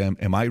fight them,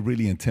 am I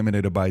really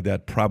intimidated by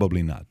that?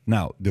 Probably not.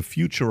 Now, the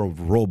future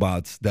of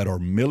robots that are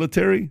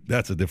military,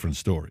 that's a different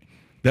story.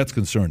 That's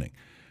concerning.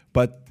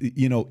 But,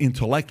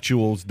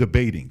 intellectuals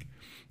debating.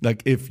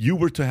 Like, if you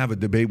were to have a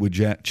debate with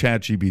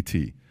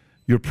ChatGPT,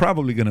 you're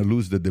probably going to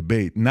lose the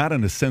debate, not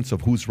in the sense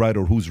of who's right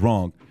or who's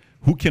wrong,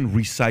 who can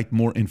recite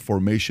more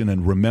information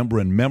and remember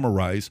and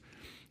memorize.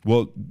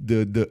 Well,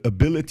 the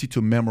ability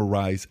to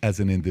memorize as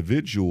an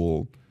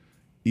individual,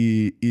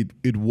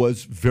 it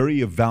was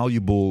a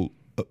valuable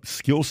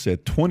skill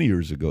set 20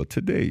 years ago.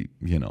 Today,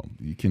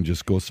 you can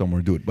just go somewhere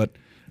and do it. But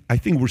I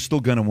think we're still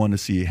going to want to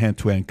see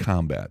hand-to-hand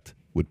combat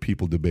with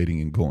people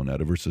debating and going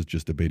at it versus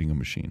just debating a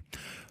machine.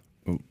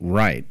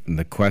 Right. And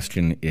the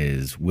question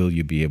is, will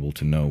you be able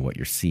to know what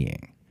you're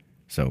seeing?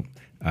 So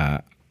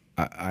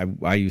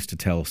I used to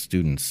tell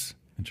students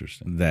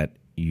that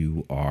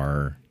you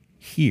are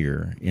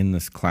here in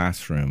this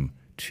classroom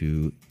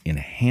to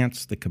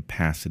enhance the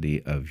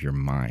capacity of your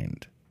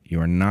mind. You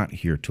are not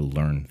here to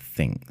learn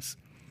things,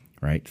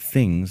 right?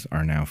 Things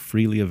are now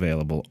freely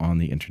available on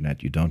the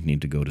internet. You don't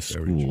need to go to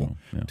school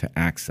to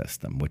access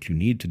them. What you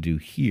need to do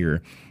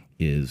here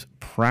is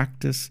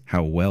practice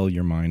how well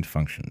your mind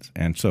functions.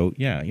 And so,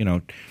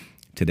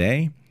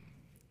 today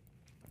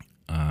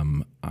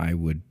I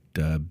would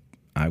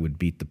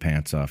beat the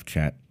pants off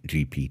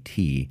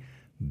ChatGPT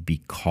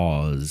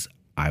because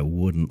I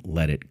wouldn't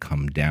let it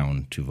come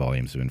down to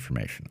volumes of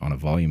information. On a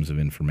volumes of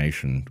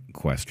information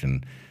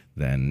question,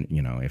 then,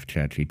 if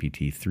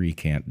ChatGPT 3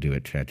 can't do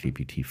it,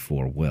 ChatGPT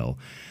 4 will.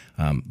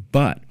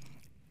 But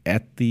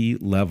at the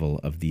level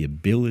of the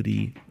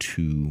ability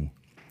to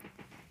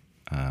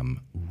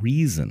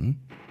reason,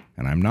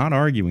 and I'm not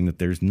arguing that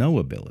there's no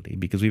ability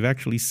because we've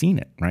actually seen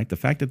it, right? The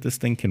fact that this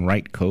thing can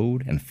write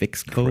code and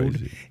fix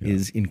code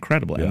is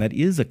incredible. Yeah. And that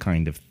is a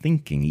kind of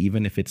thinking,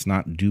 even if it's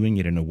not doing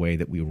it in a way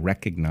that we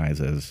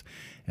recognize as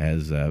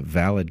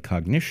valid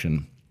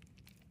cognition.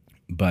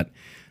 But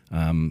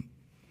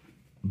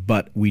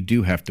we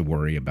do have to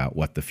worry about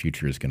what the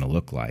future is going to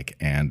look like.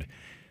 And,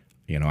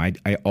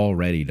 I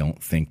already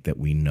don't think that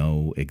we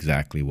know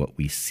exactly what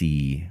we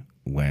see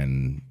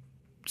when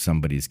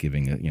somebody's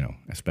giving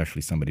especially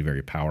somebody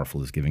very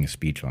powerful is giving a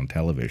speech on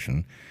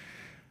television.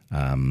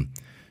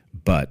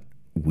 But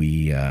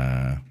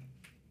we're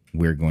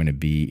going to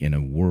be in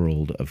a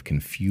world of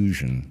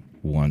confusion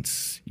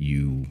once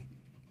you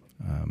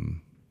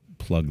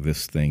plug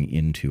this thing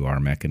into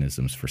our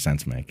mechanisms for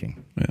sense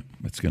making. Yeah,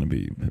 it's going to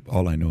be,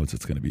 all I know is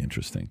it's going to be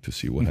interesting to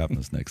see what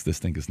happens next. This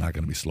thing is not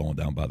going to be slowing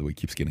down, by the way. It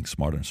keeps getting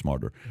smarter and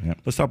smarter. Yeah.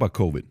 Let's talk about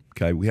COVID.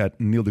 Okay, we had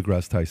Neil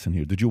deGrasse Tyson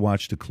here. Did you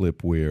watch the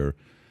clip where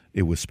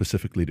it was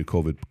specifically the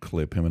COVID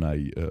clip, him and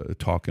I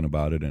talking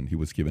about it, and he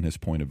was giving his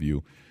point of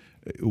view?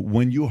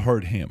 When you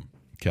heard him,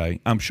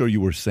 okay, I'm sure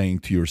you were saying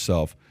to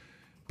yourself,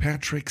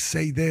 Patrick,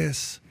 say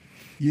this.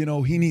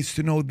 He needs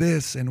to know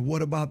this, and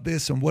what about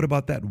this, and what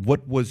about that?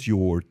 What was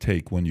your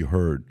take when you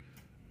heard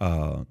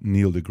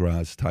Neil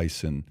deGrasse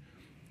Tyson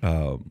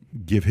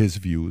give his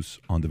views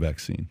on the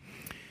vaccine?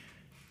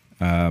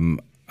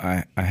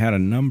 I had a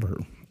number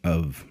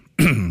of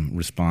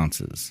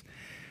responses.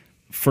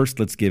 First,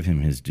 let's give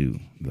him his due,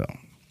 though.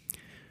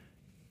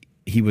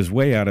 He was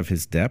way out of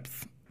his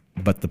depth,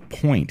 but the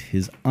point,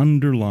 his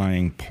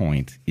underlying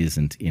point,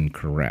 isn't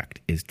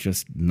incorrect. It's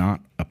just not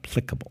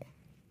applicable.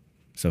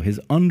 So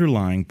his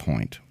underlying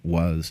point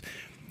was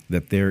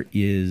that there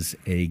is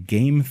a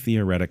game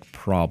theoretic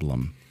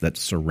problem that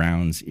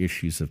surrounds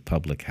issues of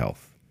public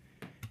health,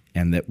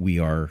 and that we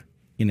are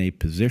in a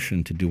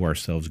position to do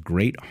ourselves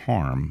great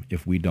harm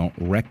if we don't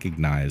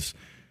recognize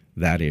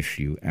that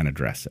issue and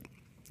address it.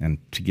 And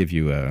to give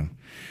you a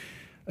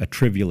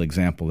trivial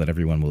example that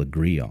everyone will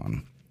agree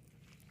on,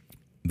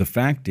 the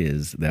fact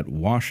is that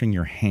washing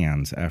your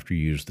hands after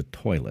you use the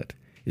toilet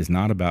is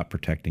not about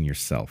protecting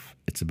yourself.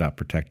 It's about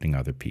protecting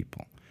other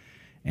people.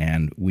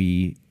 And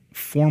we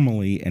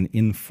formally and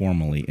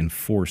informally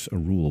enforce a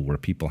rule where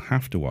people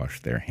have to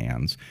wash their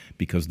hands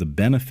because the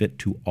benefit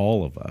to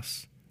all of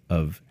us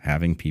of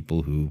having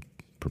people who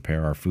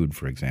prepare our food,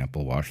 for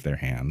example, wash their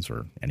hands,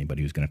 or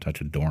anybody who's going to touch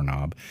a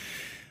doorknob,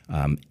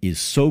 is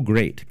so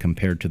great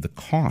compared to the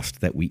cost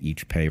that we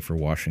each pay for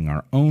washing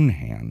our own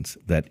hands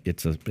that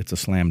it's a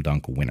slam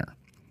dunk winner,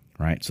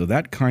 right? So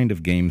that kind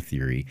of game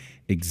theory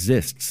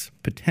exists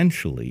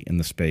potentially in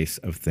the space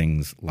of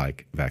things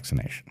like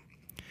vaccination.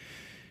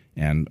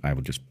 And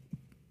I'll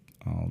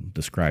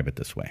describe it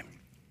this way.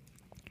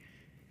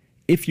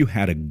 If you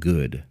had a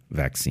good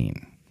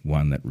vaccine,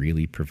 one that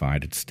really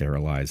provided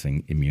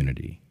sterilizing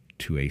immunity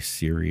to a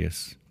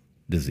serious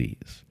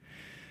disease,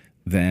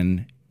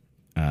 then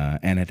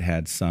and it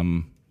had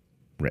some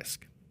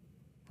risk,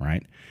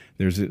 right?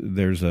 There's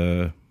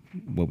a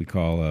what we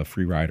call a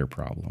free rider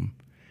problem,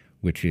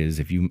 which is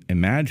if you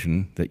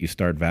imagine that you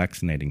start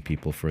vaccinating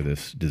people for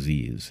this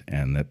disease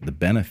and that the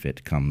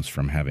benefit comes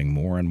from having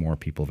more and more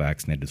people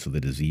vaccinated so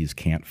the disease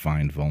can't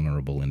find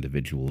vulnerable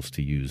individuals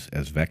to use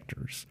as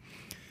vectors,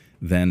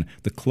 then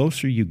the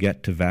closer you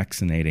get to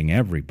vaccinating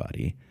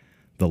everybody,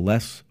 the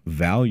less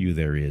value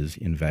there is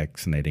in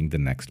vaccinating the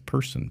next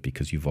person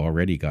because you've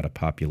already got a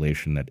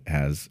population that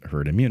has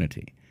herd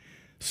immunity.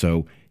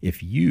 So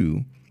if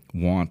you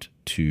want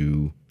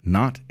to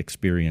not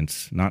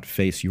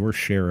face your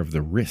share of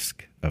the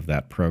risk of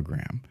that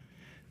program,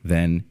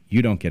 then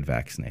you don't get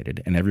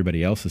vaccinated, and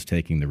everybody else is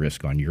taking the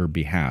risk on your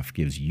behalf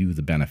gives you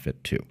the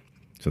benefit too.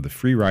 So the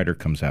free rider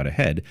comes out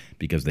ahead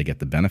because they get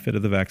the benefit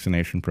of the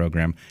vaccination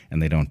program and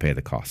they don't pay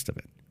the cost of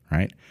it,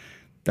 right?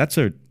 That's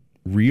a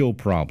real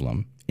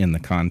problem in the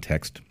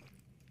context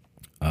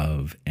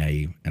of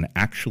an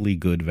actually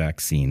good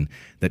vaccine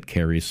that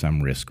carries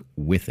some risk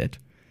with it.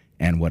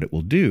 And what it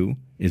will do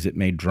is it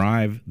may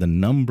drive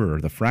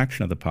the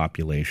fraction of the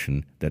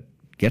population that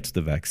gets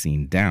the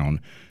vaccine down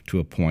to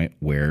a point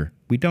where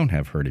we don't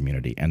have herd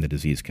immunity and the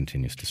disease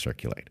continues to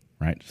circulate,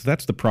 right? So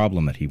that's the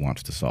problem that he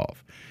wants to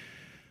solve.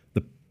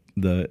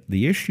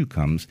 The issue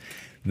comes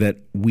that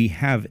we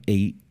have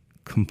a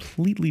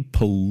completely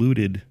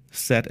polluted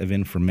set of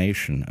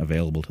information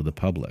available to the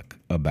public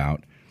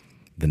about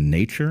the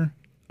nature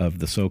of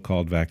the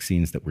so-called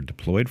vaccines that were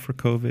deployed for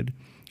COVID,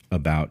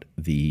 about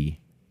the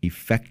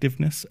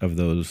effectiveness of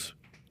those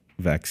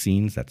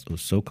vaccines, that's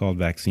those so-called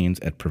vaccines,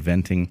 at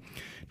preventing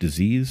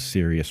disease,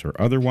 serious or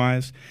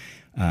otherwise,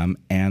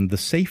 and the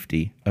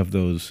safety of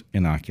those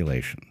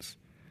inoculations.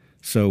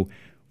 So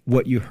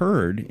what you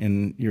heard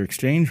in your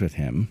exchange with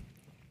him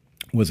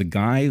was a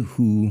guy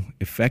who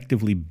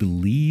effectively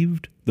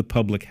believed the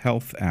public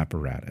health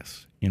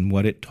apparatus in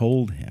what it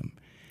told him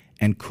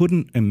and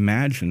couldn't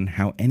imagine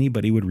how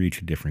anybody would reach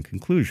a different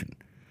conclusion.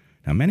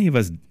 Now, many of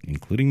us,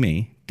 including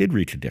me, did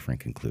reach a different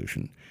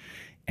conclusion.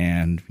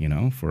 And,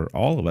 for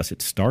all of us,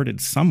 it started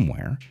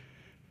somewhere.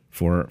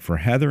 For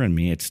Heather and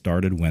me, it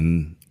started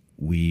when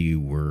we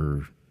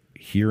were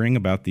hearing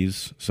about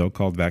these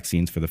so-called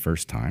vaccines for the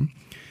first time.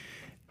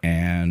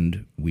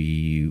 And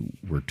we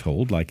were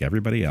told, like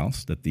everybody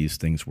else, that these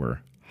things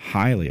were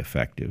highly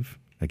effective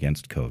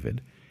against COVID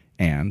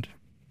and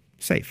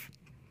safe.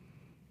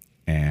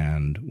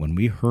 And when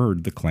we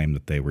heard the claim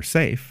that they were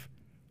safe,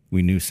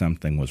 we knew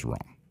something was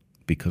wrong,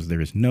 because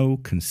there is no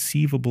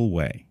conceivable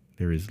way,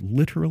 there is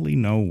literally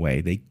no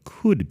way they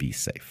could be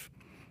safe.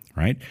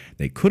 Right?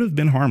 They could have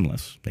been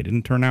harmless. They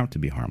didn't turn out to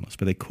be harmless,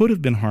 but they could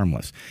have been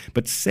harmless.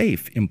 But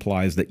safe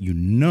implies that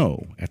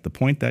at the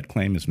point that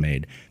claim is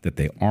made, that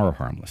they are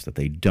harmless, that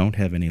they don't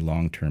have any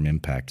long-term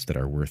impacts that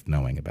are worth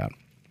knowing about.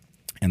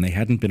 And they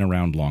hadn't been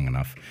around long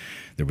enough.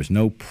 There was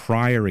no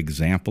prior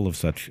example of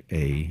such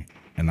a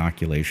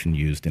inoculation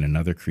used in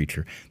another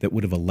creature that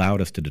would have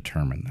allowed us to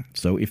determine that.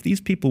 So if these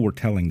people were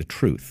telling the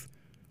truth,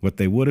 what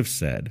they would have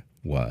said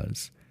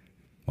was,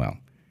 well,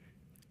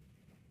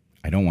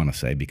 I don't want to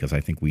say, because I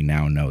think we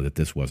now know that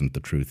this wasn't the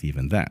truth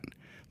even then.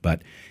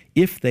 But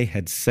if they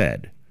had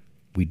said,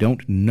 we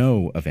don't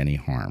know of any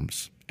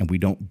harms and we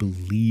don't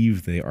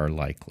believe they are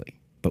likely,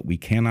 but we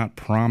cannot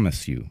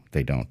promise you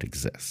they don't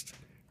exist,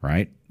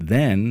 right?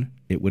 Then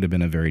it would have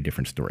been a very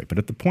different story. But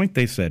at the point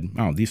they said,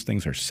 oh, these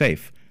things are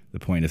safe, the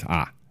point is,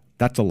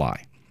 that's a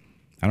lie.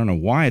 I don't know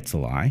why it's a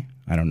lie.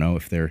 I don't know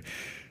if they're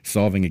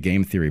solving a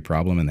game theory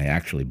problem and they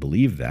actually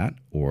believe that,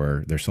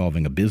 or they're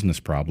solving a business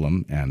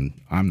problem and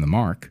I'm the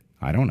mark.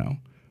 I don't know.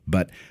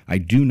 But I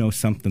do know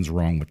something's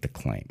wrong with the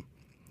claim.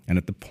 And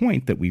at the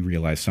point that we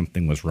realized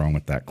something was wrong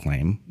with that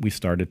claim, we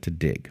started to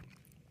dig.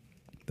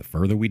 The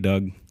further we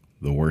dug,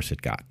 the worse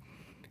it got.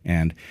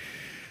 And,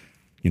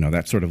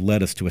 that sort of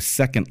led us to a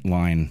second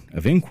line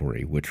of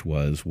inquiry, which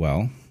was,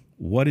 well,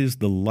 what is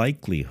the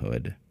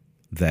likelihood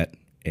that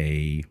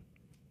a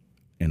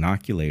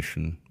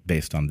inoculation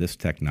based on this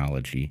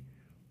technology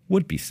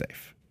would be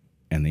safe?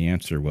 And the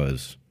answer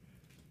was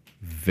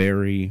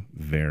very,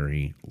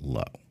 very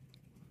low.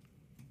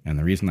 And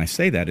the reason I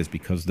say that is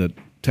because the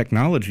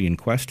technology in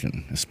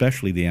question,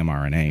 especially the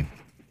mRNA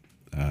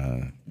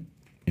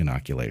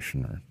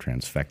inoculation or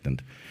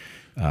transfectant,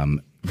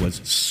 was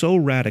so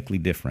radically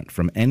different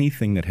from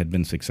anything that had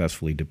been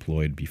successfully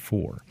deployed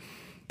before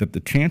that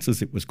the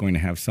chances it was going to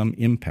have some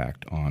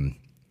impact on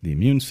the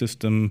immune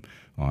system,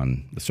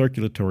 on the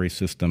circulatory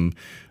system,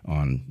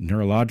 on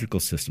neurological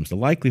systems, the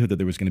likelihood that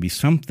there was going to be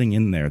something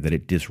in there that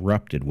it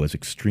disrupted was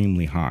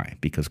extremely high,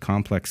 because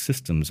complex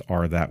systems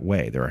are that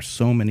way. There are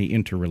so many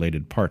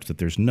interrelated parts that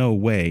there's no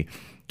way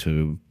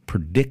to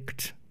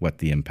predict what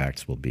the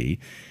impacts will be,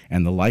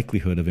 and the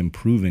likelihood of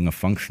improving a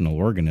functional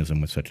organism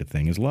with such a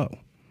thing is low.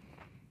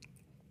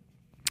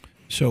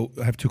 So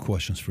I have two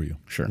questions for you.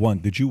 Sure. One,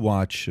 did you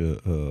watch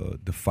the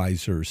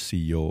Pfizer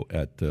CEO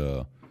at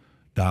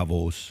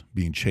Davos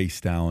being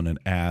chased down and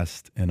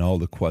asked and all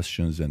the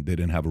questions, and they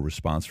didn't have a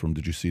response from?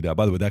 Did you see that?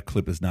 By the way, that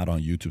clip is not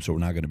on YouTube, so we're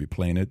not going to be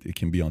playing it. It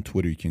can be on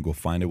Twitter. You can go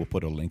find it. We'll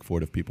put a link for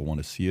it if people want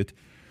to see it.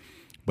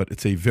 But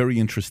it's a very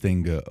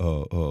interesting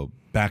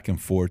back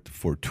and forth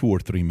for 2 or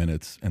 3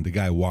 minutes, and the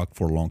guy walked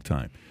for a long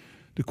time.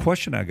 The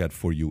question I got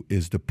for you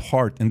is the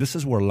part, and this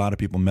is where a lot of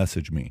people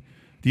message me.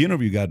 The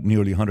interview got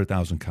nearly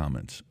 100,000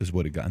 comments is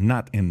what it got.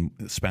 Not in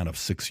the span of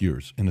 6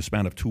 years. In the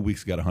span of 2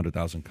 weeks, it got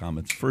 100,000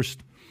 comments.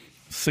 First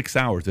 6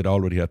 hours, it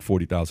already had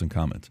 40,000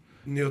 comments.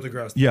 Neil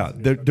deGrasse. Yeah,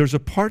 there's a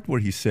part where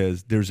he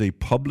says there's a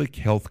public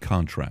health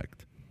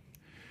contract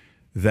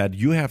that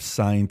you have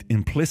signed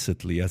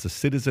implicitly as a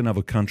citizen of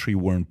a country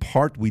where in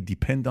part we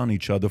depend on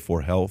each other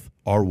for health,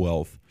 our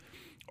wealth,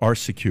 our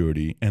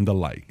security, and the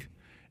like.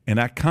 And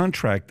that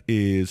contract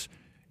is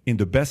in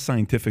the best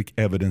scientific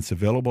evidence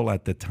available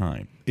at the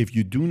time. If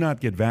you do not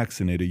get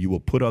vaccinated, you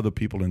will put other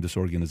people in this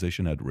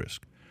organization at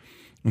risk.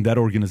 And that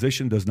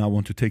organization does not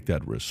want to take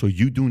that risk. So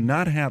you do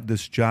not have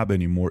this job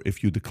anymore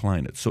if you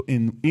decline it. So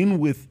in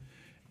with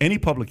any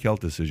public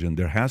health decision,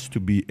 there has to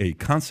be a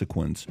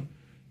consequence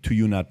to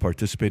you not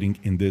participating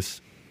in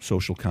this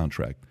social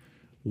contract.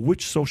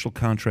 Which social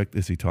contract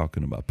is he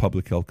talking about?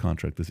 Public health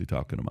contract is he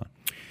talking about?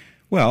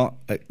 Well,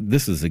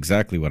 this is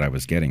exactly what I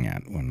was getting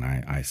at when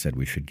I said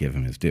we should give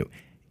him his due.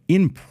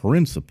 In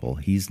principle,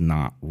 he's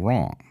not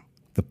wrong.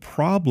 The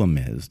problem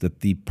is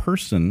that the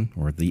person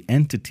or the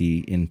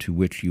entity into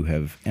which you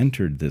have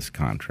entered this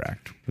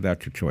contract,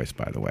 without your choice,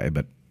 by the way,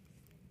 but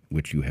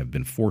which you have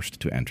been forced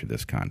to enter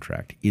this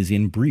contract, is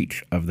in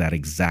breach of that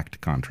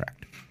exact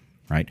contract,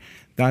 right?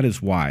 That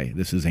is why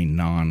this is a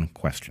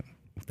non-question.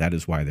 That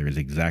is why there is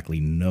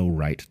exactly no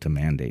right to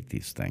mandate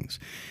these things,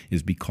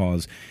 is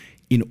because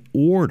in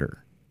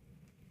order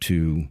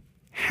to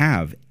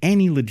have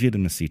any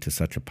legitimacy to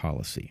such a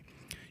policy,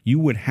 you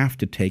would have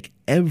to take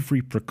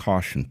every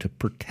precaution to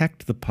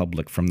protect the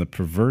public from the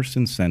perverse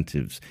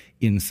incentives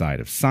inside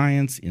of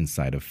science,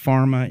 inside of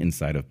pharma,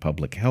 inside of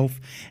public health,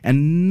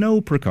 and no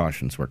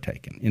precautions were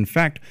taken. In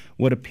fact,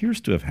 what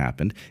appears to have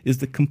happened is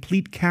the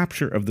complete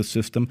capture of the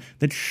system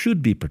that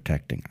should be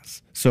protecting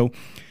us. So,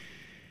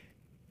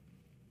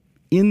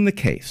 in the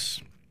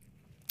case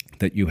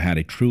that you had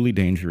a truly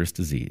dangerous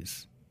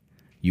disease,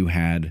 you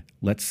had,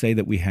 let's say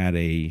that we had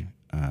a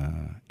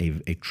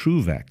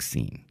true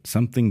vaccine,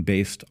 something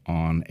based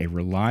on a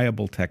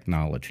reliable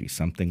technology,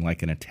 something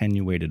like an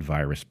attenuated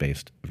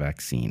virus-based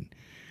vaccine,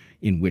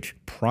 in which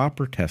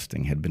proper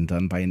testing had been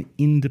done by an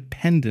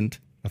independent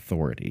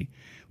authority,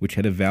 which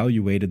had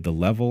evaluated the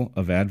level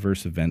of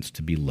adverse events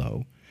to be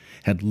low,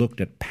 had looked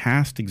at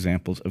past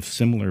examples of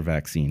similar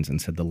vaccines and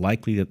said the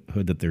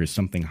likelihood that there is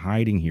something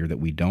hiding here that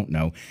we don't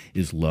know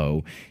is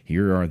low.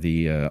 Here are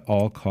the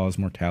all-cause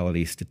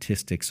mortality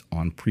statistics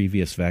on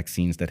previous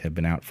vaccines that have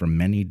been out for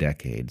many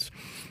decades,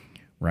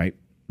 right?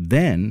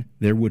 Then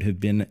there would have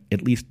been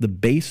at least the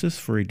basis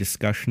for a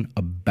discussion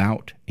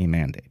about a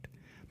mandate.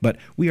 But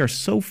we are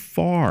so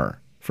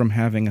far from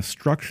having a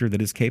structure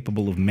that is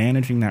capable of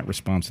managing that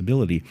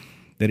responsibility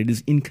that it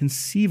is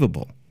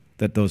inconceivable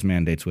that those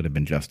mandates would have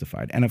been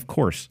justified. And of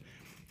course,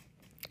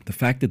 the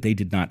fact that they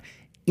did not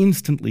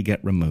instantly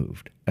get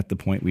removed at the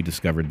point we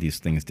discovered these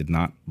things did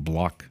not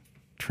block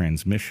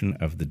transmission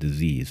of the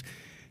disease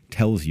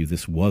tells you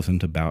this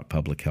wasn't about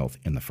public health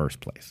in the first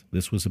place.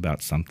 This was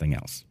about something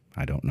else.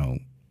 I don't know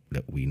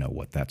that we know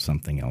what that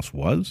something else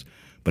was,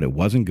 but it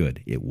wasn't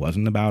good. It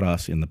wasn't about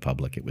us in the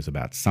public. It was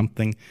about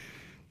something.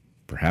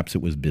 Perhaps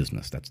it was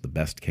business. That's the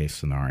best case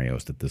scenario,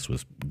 is that this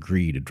was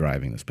greed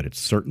driving this, but it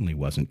certainly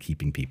wasn't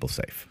keeping people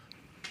safe.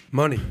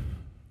 Money.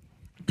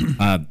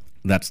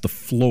 That's the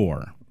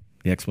floor.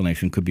 The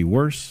explanation could be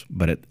worse,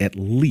 but at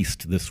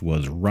least this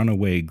was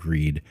runaway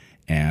greed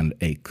and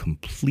a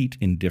complete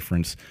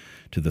indifference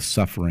to the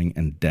suffering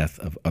and death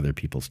of other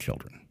people's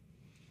children.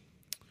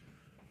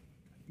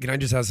 Can I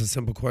just ask a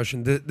simple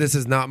question? This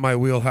is not my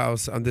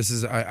wheelhouse.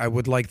 I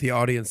would like the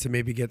audience to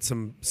maybe get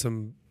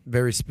some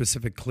very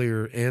specific,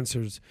 clear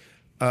answers.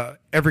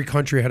 Every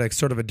country had a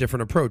sort of a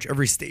different approach.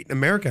 Every state in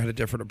America had a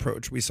different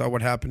approach. We saw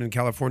what happened in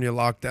California,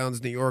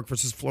 lockdowns, New York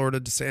versus Florida,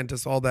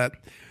 DeSantis, all that.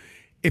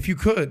 If you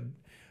could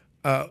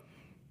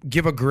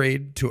give a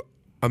grade to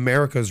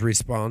America's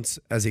response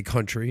as a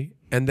country,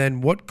 and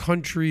then what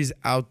countries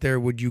out there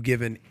would you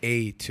give an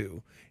A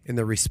to in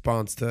the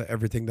response to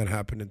everything that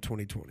happened in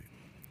 2020?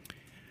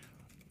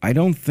 I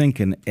don't think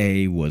an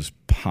A was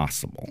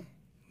possible.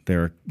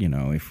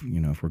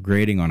 If we're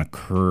grading on a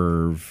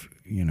curve,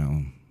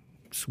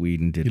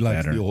 Sweden did better. He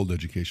likes the old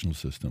educational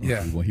system.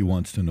 Yeah. He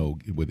wants to know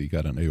whether he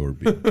got an A or a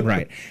B.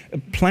 Right.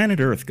 Planet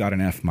Earth got an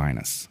F-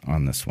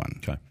 on this one.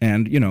 Okay.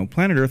 And,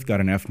 Planet Earth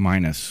got an F-.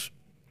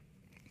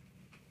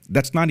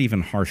 That's not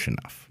even harsh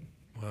enough.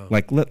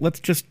 Wow. Let's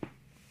just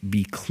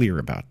be clear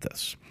about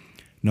this.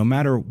 No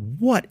matter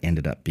what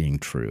ended up being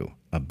true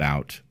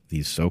about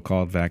these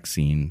so-called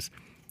vaccines,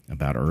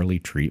 about early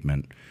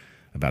treatment,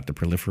 about the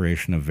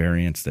proliferation of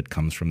variants that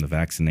comes from the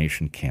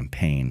vaccination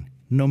campaign,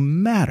 no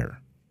matter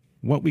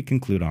what we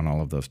conclude on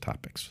all of those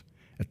topics,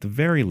 at the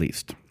very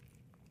least,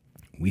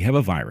 we have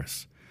a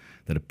virus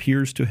that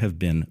appears to have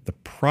been the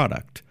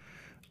product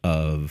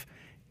of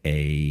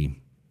a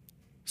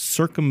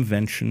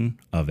circumvention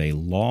of a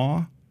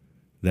law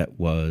that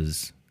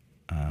was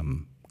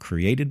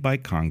created by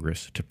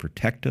Congress to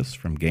protect us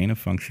from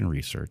gain-of-function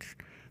research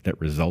that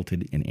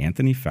resulted in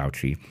Anthony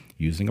Fauci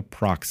using a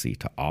proxy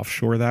to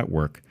offshore that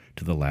work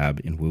to the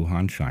lab in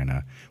Wuhan,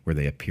 China, where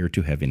they appear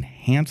to have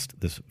enhanced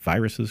this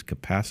virus's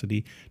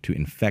capacity to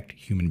infect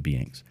human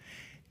beings.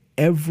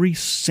 Every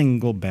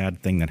single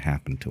bad thing that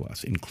happened to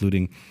us,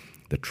 including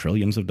the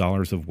trillions of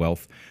dollars of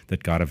wealth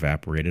that got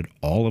evaporated,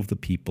 all of the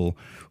people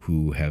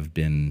who have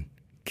been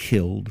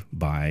killed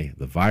by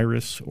the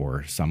virus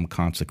or some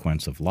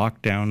consequence of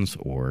lockdowns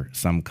or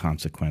some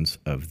consequence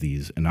of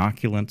these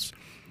inoculants,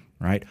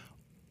 right?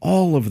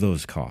 All of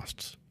those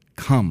costs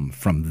come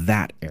from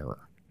that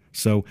error.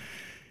 So,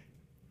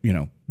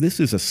 this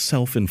is a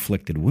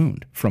self-inflicted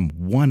wound from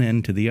one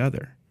end to the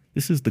other.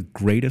 This is the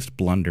greatest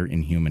blunder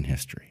in human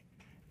history.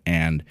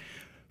 And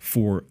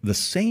for the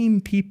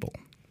same people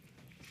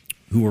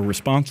who were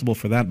responsible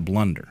for that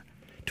blunder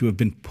to have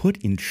been put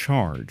in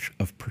charge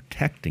of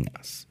protecting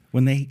us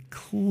when they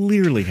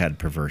clearly had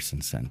perverse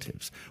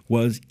incentives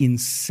was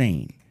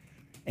insane.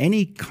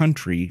 Any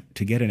country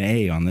to get an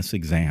A on this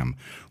exam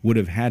would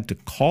have had to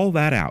call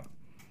that out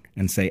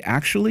and say,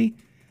 actually,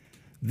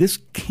 this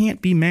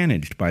can't be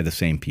managed by the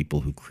same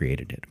people who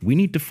created it. We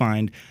need to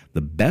find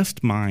the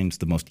best minds,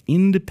 the most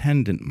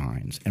independent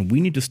minds, and we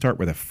need to start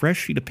with a fresh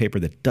sheet of paper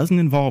that doesn't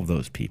involve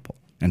those people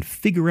and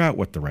figure out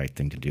what the right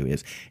thing to do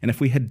is. And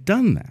if we had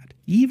done that,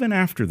 even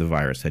after the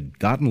virus had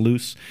gotten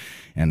loose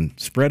and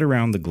spread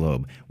around the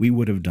globe, we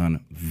would have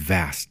done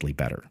vastly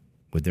better.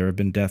 Would there have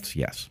been deaths?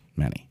 Yes,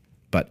 many.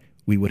 But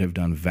we would have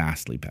done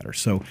vastly better.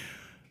 So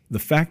the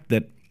fact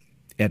that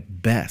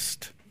at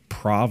best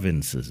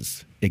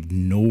provinces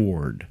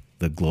ignored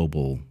the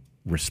global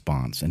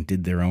response and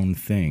did their own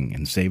thing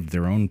and saved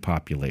their own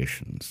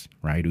populations,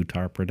 right?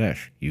 Uttar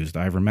Pradesh used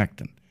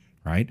ivermectin,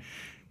 right?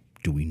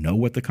 Do we know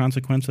what the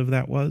consequence of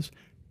that was?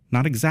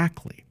 Not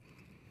exactly.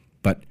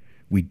 But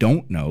we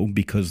don't know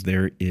because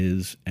there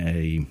is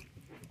an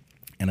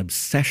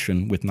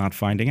obsession with not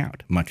finding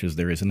out, much as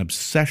there is an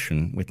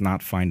obsession with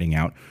not finding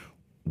out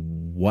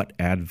what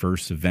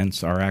adverse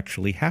events are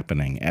actually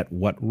happening, at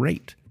what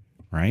rate,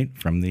 right,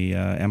 from the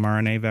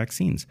mRNA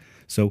vaccines.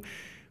 So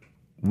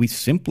we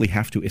simply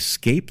have to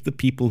escape the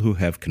people who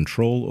have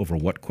control over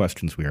what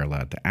questions we are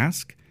allowed to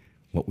ask,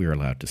 what we are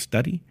allowed to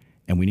study,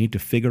 and we need to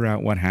figure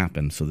out what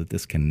happened so that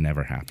this can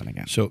never happen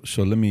again. So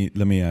let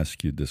me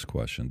ask you this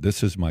question.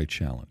 This is my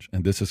challenge,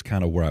 and this is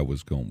kind of where I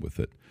was going with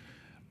it.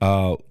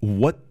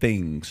 What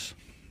things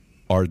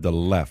are the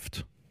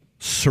left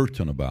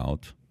certain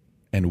about,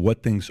 and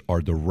what things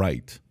are the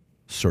right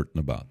certain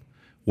about?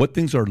 What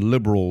things are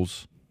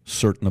liberals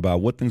certain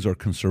about? What things are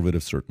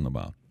conservatives certain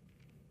about?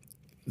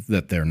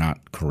 That they're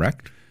not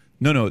correct?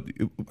 No.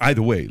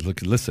 Either way,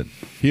 look, listen.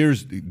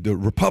 Here's the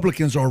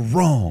Republicans are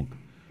wrong.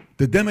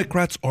 The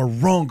Democrats are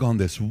wrong on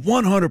this.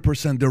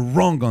 100% they're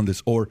wrong on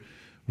this. Or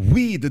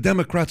we, the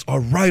Democrats,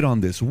 are right on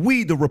this.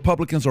 We, the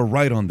Republicans, are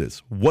right on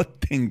this. What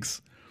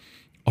things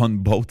on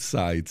both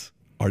sides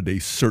are they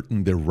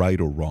certain they're right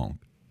or wrong?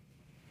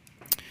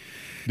 Do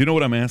you know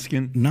what I'm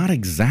asking? Not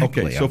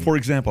exactly. Okay, so for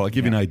example, I'll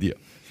give you an idea.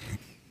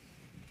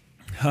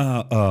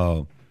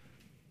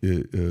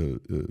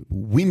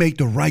 We make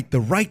the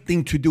right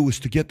thing to do is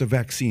to get the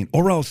vaccine,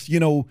 or else,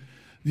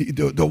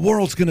 the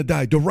world's going to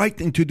die. The right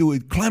thing to do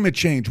is climate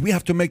change. We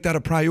have to make that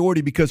a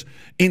priority because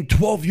in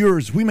 12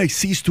 years, we may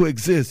cease to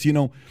exist.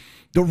 The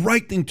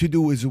right thing to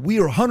do is we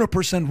are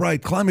 100%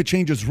 right. Climate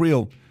change is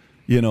real.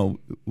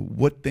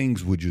 What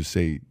things would you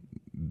say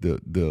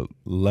the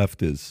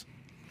left is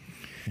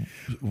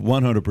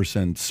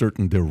 100%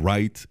 certain they're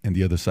right and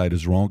the other side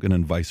is wrong, and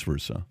then vice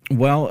versa?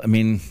 Well, I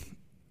mean,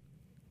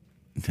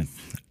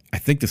 I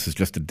think this is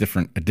just a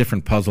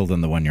different puzzle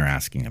than the one you're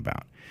asking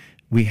about.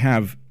 We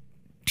have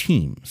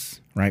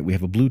teams, right? We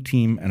have a blue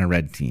team and a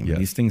red team. Yes.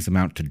 These things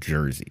amount to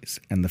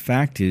jerseys. And the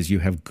fact is you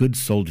have good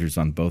soldiers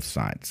on both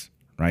sides,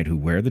 right, who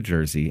wear the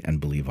jersey and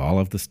believe all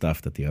of the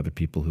stuff that the other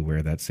people who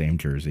wear that same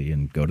jersey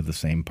and go to the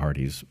same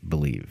parties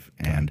believe.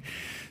 And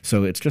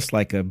so it's just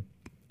like a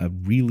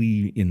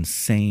really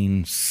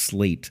insane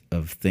slate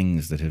of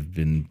things that have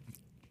been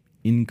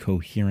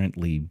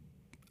incoherently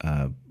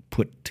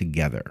put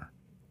together,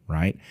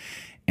 right?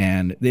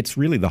 And it's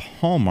really the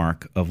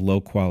hallmark of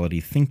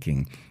low-quality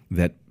thinking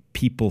that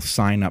people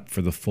sign up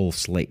for the full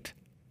slate,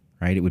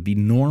 right? It would be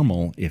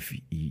normal if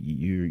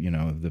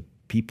the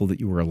people that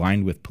you were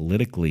aligned with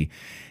politically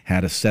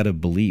had a set of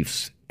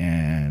beliefs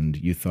and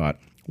you thought,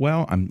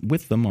 well, I'm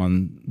with them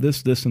on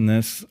this, and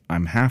this.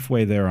 I'm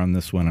halfway there on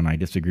this one, and I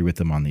disagree with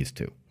them on these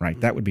two, right?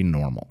 That would be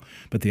normal.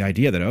 But the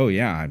idea that,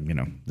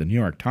 the New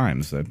York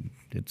Times,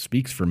 it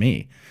speaks for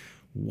me.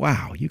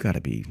 Wow, you got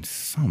to be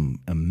some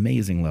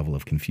amazing level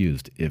of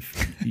confused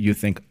if you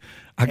think.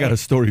 I got a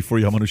story for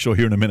you I'm going to show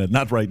here in a minute.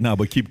 Not right now,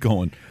 but keep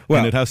going.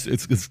 Well, and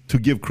it's to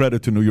give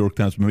credit to New York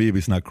Times. Maybe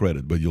it's not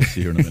credit, but you'll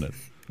see here in a minute.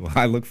 Well,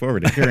 I look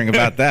forward to hearing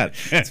about that.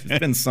 It's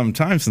been some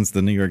time since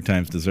the New York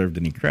Times deserved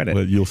any credit.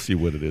 Well, you'll see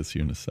what it is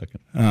here in a second.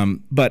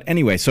 But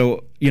anyway,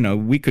 so,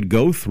 we could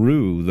go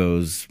through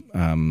those,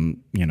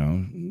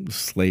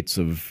 slates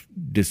of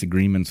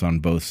disagreements on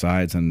both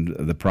sides. And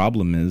the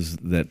problem is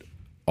that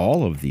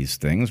all of these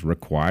things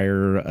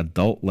require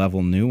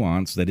adult-level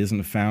nuance that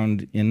isn't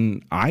found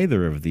in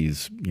either of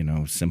these,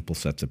 simple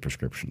sets of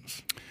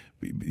prescriptions.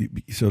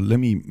 So let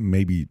me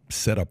maybe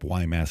set up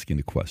why I'm asking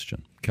the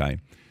question,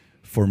 okay?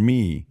 For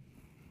me,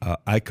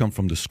 I come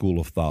from the school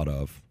of thought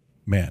of,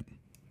 man,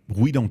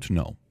 we don't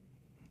know.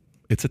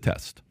 It's a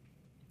test.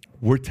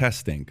 We're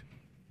testing,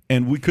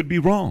 and we could be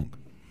wrong.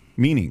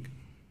 Meaning,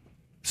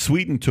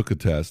 Sweden took a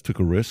test, took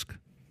a risk.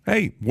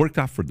 Hey, worked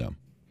out for them.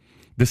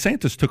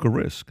 DeSantis took a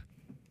risk.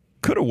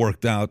 Could have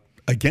worked out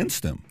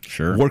against him.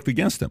 Sure. Worked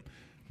against him.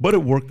 But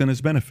it worked in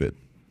his benefit.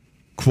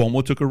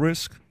 Cuomo took a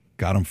risk,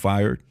 got him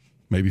fired,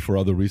 maybe for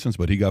other reasons,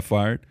 but he got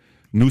fired.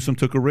 Newsom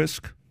took a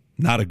risk.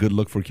 Not a good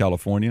look for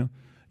California.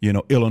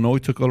 Illinois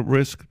took a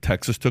risk.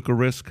 Texas took a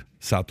risk.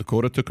 South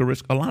Dakota took a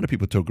risk. A lot of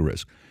people took a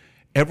risk.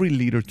 Every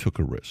leader took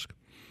a risk.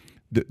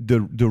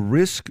 The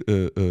risk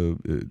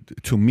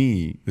to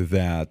me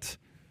that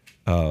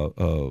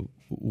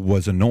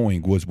was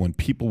annoying was when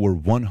people were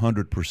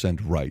 100%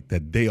 right,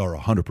 that they are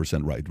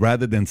 100% right,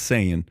 rather than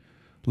saying,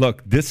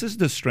 look, this is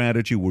the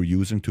strategy we're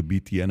using to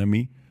beat the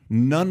enemy.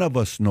 None of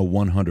us know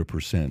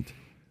 100%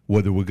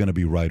 whether we're going to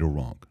be right or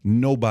wrong.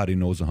 Nobody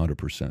knows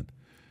 100%.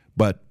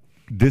 But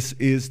this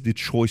is the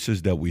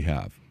choices that we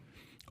have.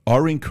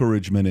 Our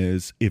encouragement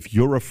is, if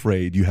you're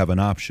afraid, you have an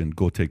option,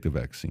 go take the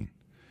vaccine.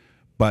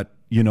 But,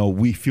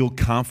 we feel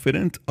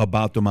confident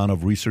about the amount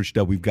of research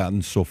that we've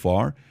gotten so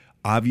far.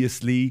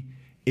 Obviously,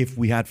 if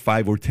we had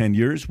 5 or 10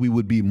 years, we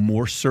would be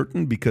more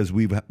certain because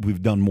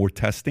we've done more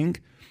testing.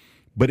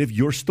 But if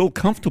you're still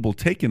comfortable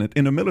taking it,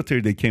 in the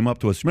military, they came up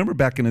to us. Remember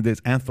back in the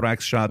days,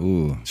 anthrax shot?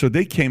 Ooh. So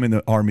they came in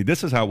the Army.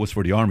 This is how it was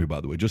for the Army, by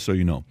the way, just so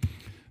you know.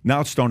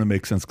 Now it's starting to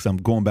make sense because I'm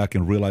going back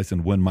and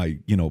realizing when my,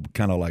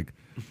 kind of like,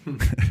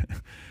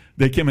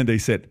 they came in, they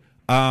said,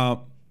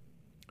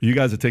 you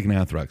guys are taking an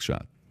anthrax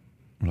shot.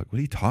 I'm like, what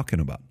are you talking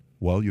about?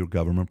 Well, you're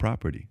government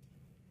property.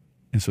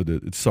 And so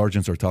the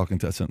sergeants are talking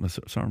to us, and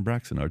Sergeant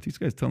Braxton, are these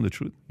guys telling the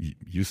truth?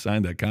 You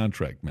signed that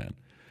contract, man.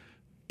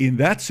 In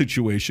that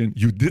situation,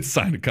 you did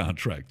sign a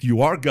contract.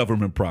 You are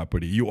government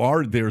property. You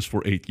are theirs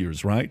for 8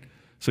 years, right?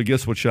 So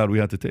guess what shot we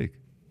had to take?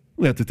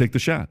 We had to take the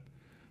shot.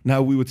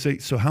 Now we would say,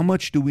 so how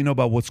much do we know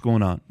about what's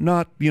going on?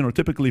 Not,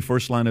 typically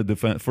first line of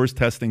defense, first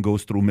testing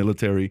goes through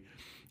military,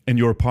 and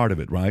you're a part of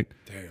it, right?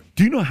 Damn.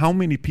 Do you know how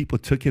many people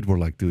took it? Were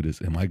like, dude,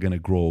 am I going to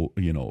grow,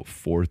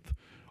 fourth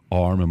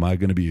arm? Am I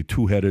going to be a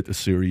two-headed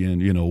Assyrian?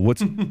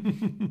 What's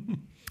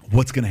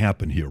going to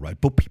happen here, right?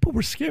 But people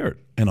were scared,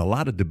 and a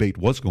lot of debate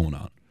was going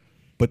on.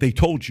 But they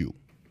told you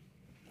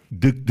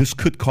this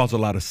could cause a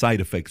lot of side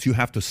effects. You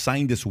have to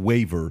sign this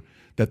waiver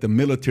that the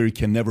military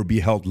can never be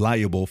held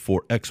liable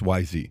for X,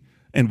 Y, Z.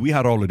 And we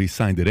had already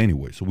signed it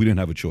anyway, so we didn't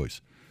have a choice.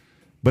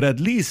 But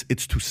at least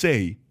it's to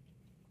say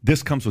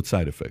this comes with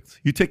side effects.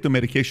 You take the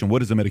medication. What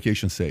does the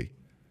medication say?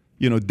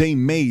 They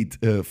made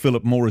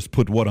Philip Morris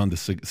put what on the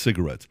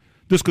cigarettes?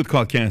 This could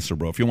cause cancer,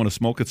 bro. If you want to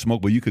smoke it,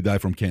 smoke, but you could die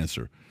from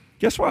cancer.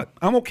 Guess what?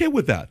 I'm okay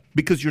with that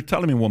because you're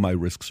telling me what my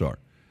risks are.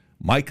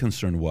 My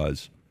concern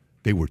was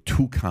they were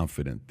too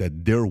confident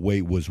that their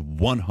way was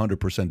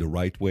 100% the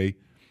right way,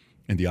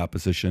 and the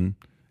opposition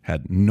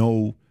had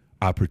no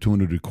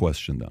opportunity to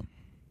question them.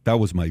 That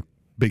was my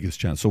biggest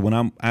chance. So when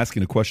I'm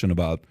asking a question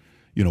about,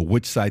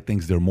 which side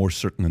thinks they're more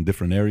certain in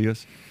different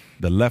areas,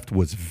 the left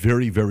was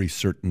very, very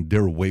certain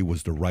their way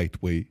was the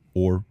right way,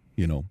 or,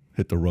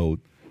 hit the road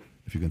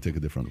if you can take a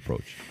different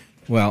approach.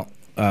 Well,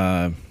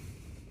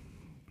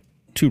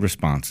 two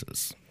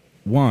responses.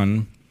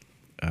 One,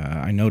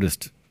 I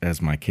noticed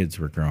as my kids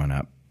were growing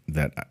up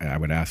that I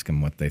would ask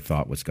them what they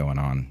thought was going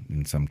on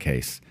in some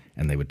case,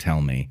 and they would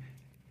tell me,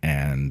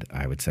 and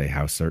I would say,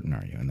 how certain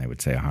are you? And they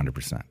would say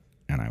 100%.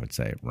 And I would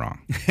say, wrong.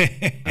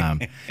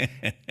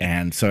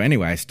 And so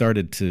anyway, I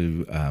started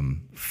to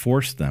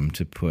force them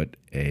to put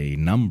a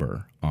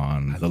number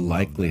on the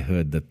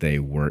likelihood that they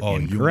were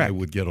incorrect. You and I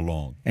would get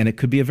along. And it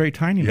could be a very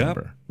tiny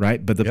number,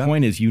 right? But the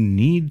point is you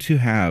need to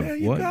have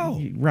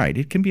right.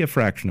 It can be a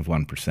fraction of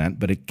 1%,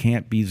 but it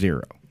can't be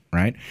zero,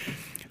 right?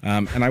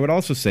 And I would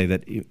also say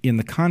that in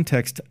the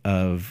context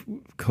of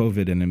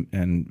COVID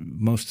and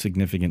most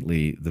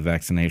significantly the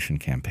vaccination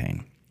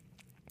campaign,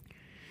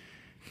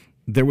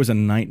 there was a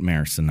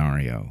nightmare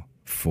scenario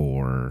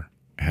for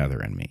Heather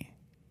and me.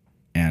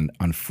 And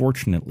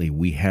unfortunately,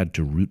 we had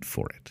to root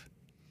for it,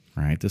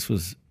 right? This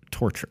was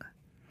torture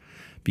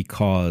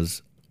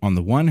because on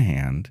the one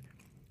hand,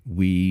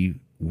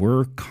 we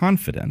were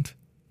confident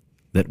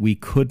that we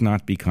could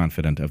not be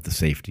confident of the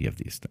safety of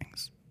these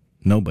things.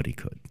 Nobody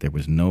could. There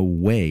was no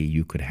way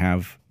you could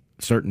have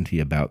certainty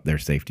about their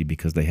safety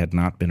because they had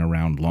not been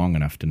around long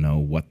enough to know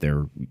what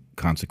their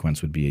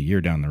consequence would be a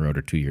year down the road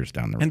or 2 years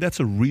down the road. And that's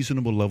a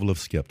reasonable level of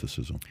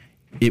skepticism.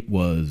 It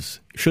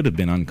should have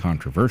been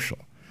uncontroversial.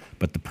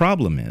 But the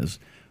problem is,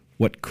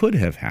 what could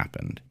have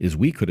happened is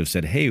we could have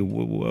said, hey,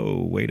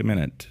 whoa, wait a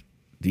minute.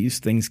 These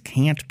things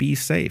can't be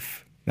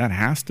safe. That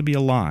has to be a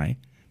lie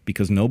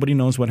because nobody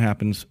knows what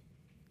happens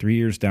 3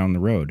 years down the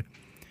road.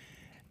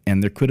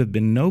 And there could have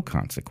been no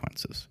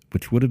consequences,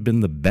 which would have been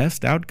the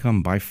best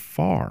outcome by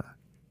far,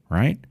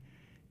 right?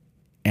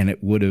 And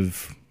it would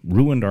have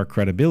ruined our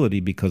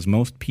credibility because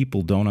most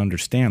people don't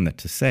understand that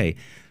to say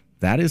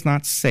that is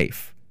not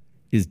safe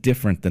is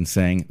different than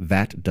saying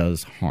that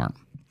does harm,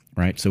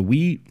 right? So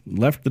we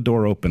left the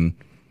door open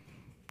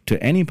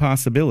to any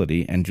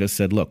possibility and just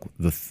said, look,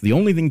 the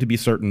only thing to be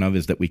certain of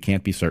is that we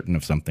can't be certain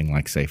of something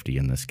like safety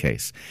in this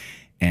case.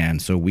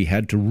 And so we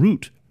had to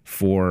root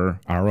for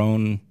our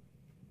own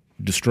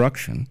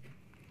destruction.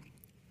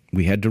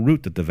 We had to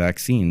root that the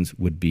vaccines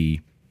would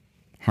be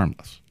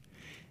harmless.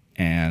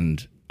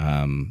 And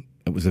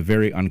it was a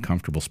very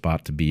uncomfortable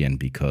spot to be in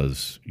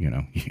because,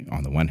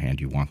 on the one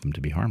hand, you want them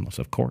to be harmless,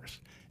 of course.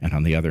 And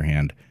on the other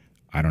hand,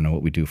 I don't know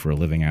what we do for a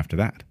living after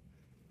that,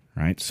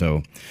 right?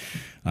 So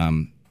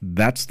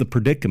that's the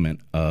predicament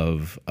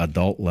of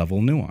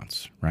adult-level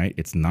nuance, right?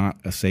 It's not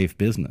a safe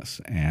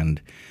business.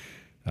 And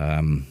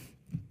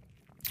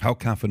how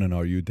confident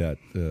are you that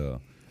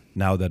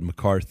now that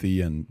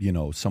McCarthy and,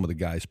 some of the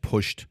guys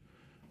pushed,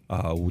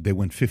 they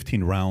went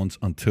 15 rounds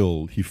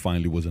until he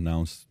finally was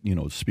announced,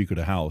 Speaker of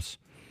the House,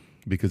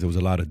 because there was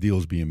a lot of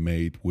deals being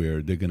made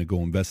where they're going to go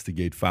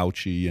investigate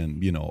Fauci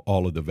and,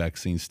 all of the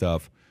vaccine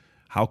stuff.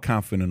 How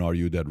confident are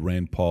you that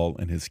Rand Paul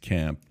and his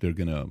camp, they're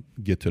going to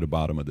get to the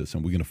bottom of this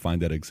and we're going to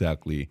find out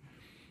exactly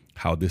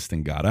how this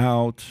thing got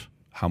out,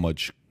 how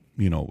much,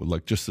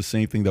 like just the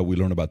same thing that we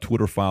learned about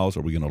Twitter files?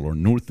 Are we going to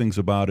learn new things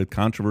about it,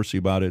 controversy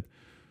about it?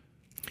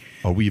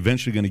 Are we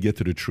eventually going to get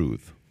to the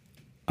truth?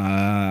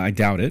 I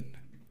doubt it.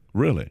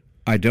 Really?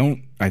 I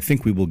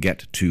think we will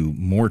get to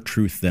more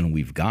truth than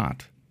we've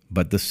got,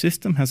 But the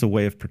system has a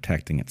way of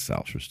protecting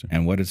itself.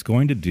 And what it's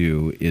going to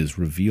do is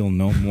reveal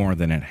no more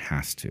than it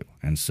has to.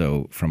 And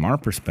so from our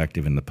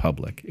perspective in the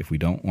public, if we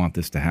don't want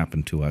this to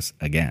happen to us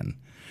again,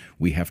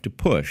 we have to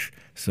push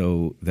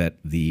so that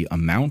the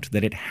amount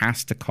that it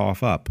has to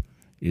cough up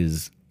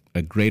is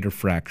a greater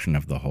fraction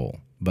of the whole.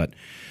 But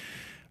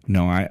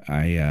no,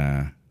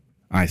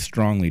 I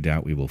strongly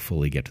doubt we will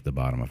fully get to the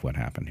bottom of what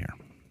happened here.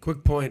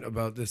 Quick point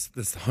about this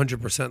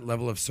 100%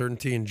 level of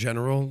certainty in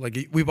general.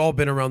 Like, we've all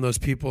been around those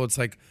people. It's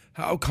like,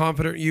 how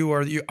confident you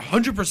are? You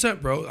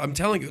 100%, bro. I'm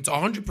telling you, it's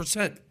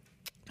 100%.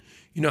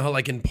 You know how,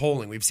 like, in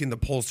polling, we've seen the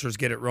pollsters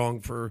get it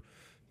wrong for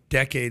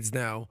decades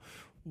now.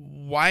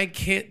 Why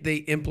can't they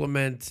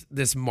implement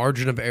this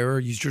margin of error?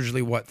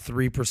 Usually,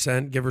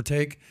 3%, give or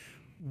take?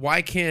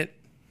 Why can't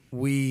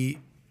we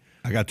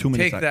I got 2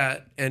 minutes. take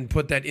that and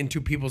put that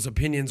into people's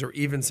opinions, or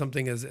even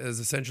something as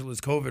essential as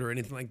COVID or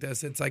anything like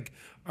this? It's like,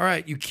 all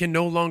right, you can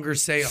no longer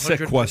say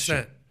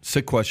 100%.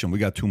 Sick question. We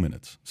got 2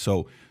 minutes.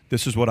 So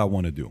this is what I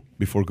want to do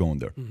before going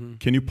there. Mm-hmm.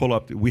 Can you pull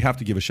up? We have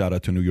to give a shout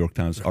out to New York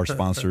Times, our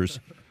sponsors,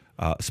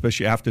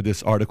 especially after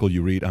this article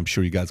you read. I'm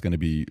sure you guys are going to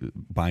be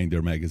buying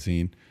their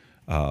magazine.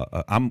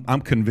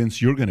 I'm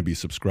convinced you're going to be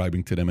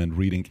subscribing to them and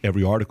reading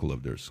every article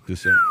of theirs.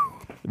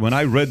 When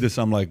I read this,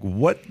 I'm like,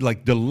 what?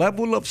 Like, the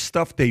level of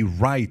stuff they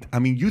write. I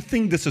mean, you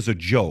think this is a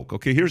joke.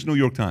 Okay, here's New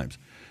York Times.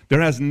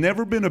 There has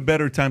never been a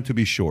better time to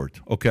be short,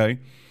 okay?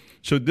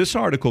 So this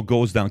article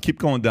goes down, keep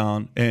going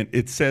down, and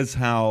it says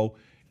how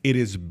it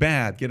is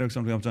bad. You know,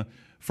 something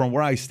from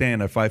where I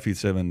stand at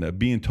 5'7",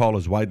 being tall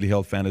is widely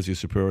held fantasy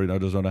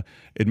superiority.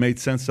 It made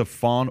sense of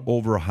fawn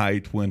over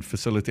height when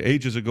facility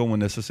ages ago when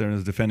necessary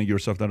is defending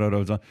yourself.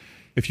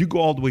 If you go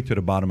all the way to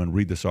the bottom and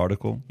read this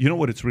article, you know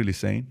what it's really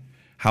saying?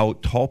 How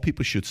tall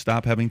people should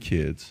stop having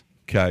kids,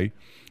 okay?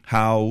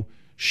 How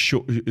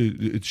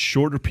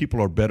shorter people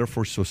are better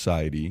for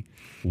society,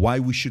 why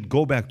we should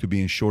go back to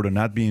being shorter,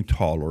 not being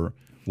taller,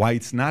 why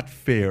it's not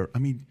fair. I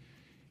mean,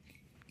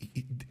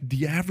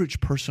 the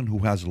average person who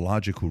has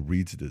logic who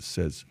reads this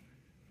says,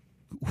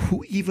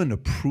 who even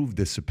approved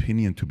this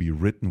opinion to be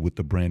written with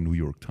the brand New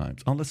York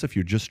Times? Unless if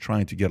you're just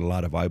trying to get a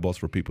lot of eyeballs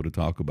for people to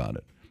talk about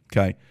it,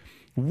 okay?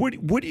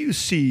 What do you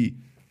see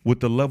with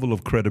the level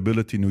of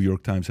credibility New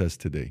York Times has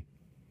today?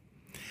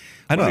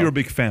 I know you're a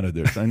big fan of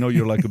theirs. I know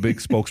you're like a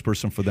big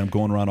spokesperson for them,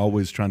 going around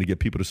always trying to get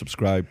people to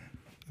subscribe.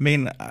 I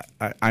mean,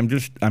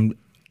 I'm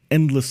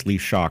endlessly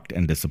shocked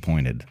and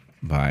disappointed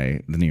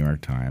by the New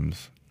York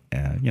Times,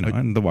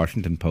 and the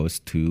Washington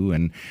Post too,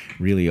 and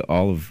really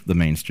all of the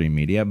mainstream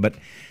media. But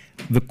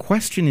the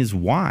question is,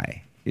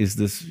 why? Is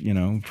this,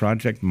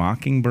 Project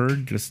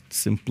Mockingbird just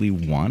simply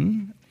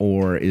one,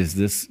 or is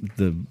this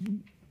the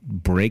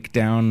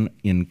breakdown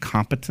in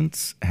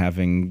competence,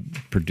 having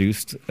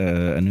produced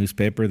a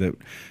newspaper that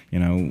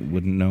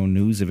wouldn't know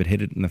news if it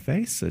hit it in the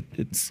face?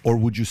 Or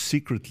would you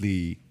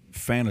secretly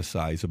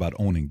fantasize about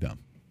owning them?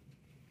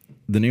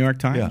 The New York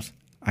Times?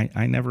 Yeah.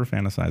 I never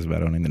fantasize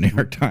about owning the New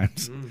York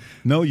Times.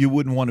 No, you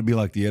wouldn't want to be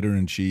like the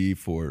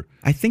editor-in-chief or...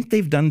 I think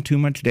they've done too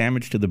much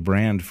damage to the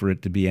brand for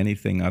it to be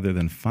anything other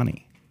than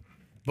funny.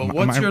 But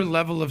what's your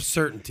level of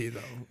certainty, though?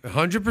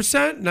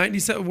 100%?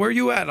 97%? Where are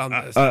you at on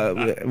this?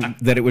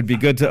 That it would be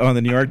good to own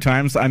the New York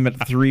Times? I'm at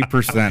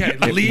 3%.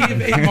 Okay, leave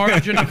a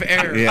margin of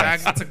error.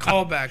 Yes. That's a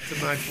callback to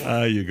my point.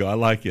 There you go. I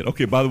like it.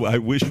 Okay, by the way, I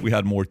wish we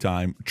had more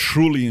time.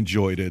 Truly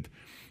enjoyed it.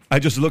 I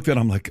just looked at it,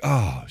 I'm like,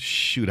 oh,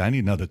 shoot, I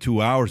need another 2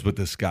 hours with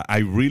this guy. I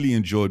really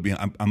enjoyed being,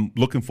 I'm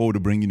looking forward to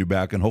bringing you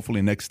back, and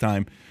hopefully next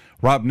time.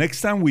 Rob, next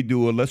time we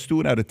do it, let's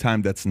do it at a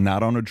time that's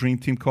not on a Dream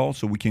Team call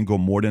so we can go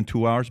more than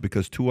 2 hours,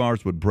 because 2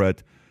 hours with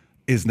Brett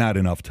is not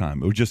enough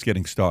time. We're just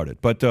getting started.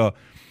 But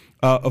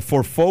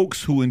for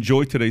folks who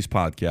enjoyed today's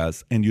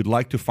podcast and you'd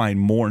like to find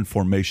more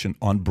information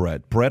on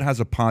Brett has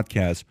a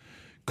podcast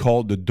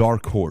called The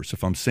Dark Horse,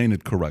 if I'm saying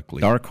it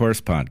correctly. Dark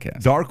Horse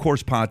Podcast. Dark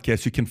Horse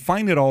Podcast. You can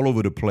find it all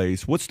over the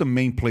place. What's the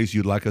main place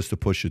you'd like us to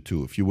push it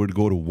to if you were to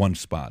go to one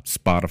spot?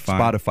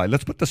 Spotify.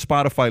 Let's put the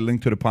Spotify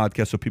link to the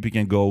podcast so people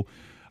can go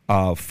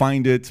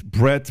find it.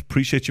 Brett,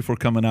 appreciate you for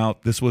coming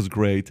out. This was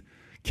great.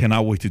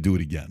 Cannot wait to do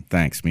it again.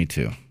 Thanks. Me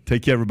too.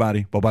 Take care,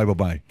 everybody.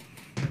 Bye-bye.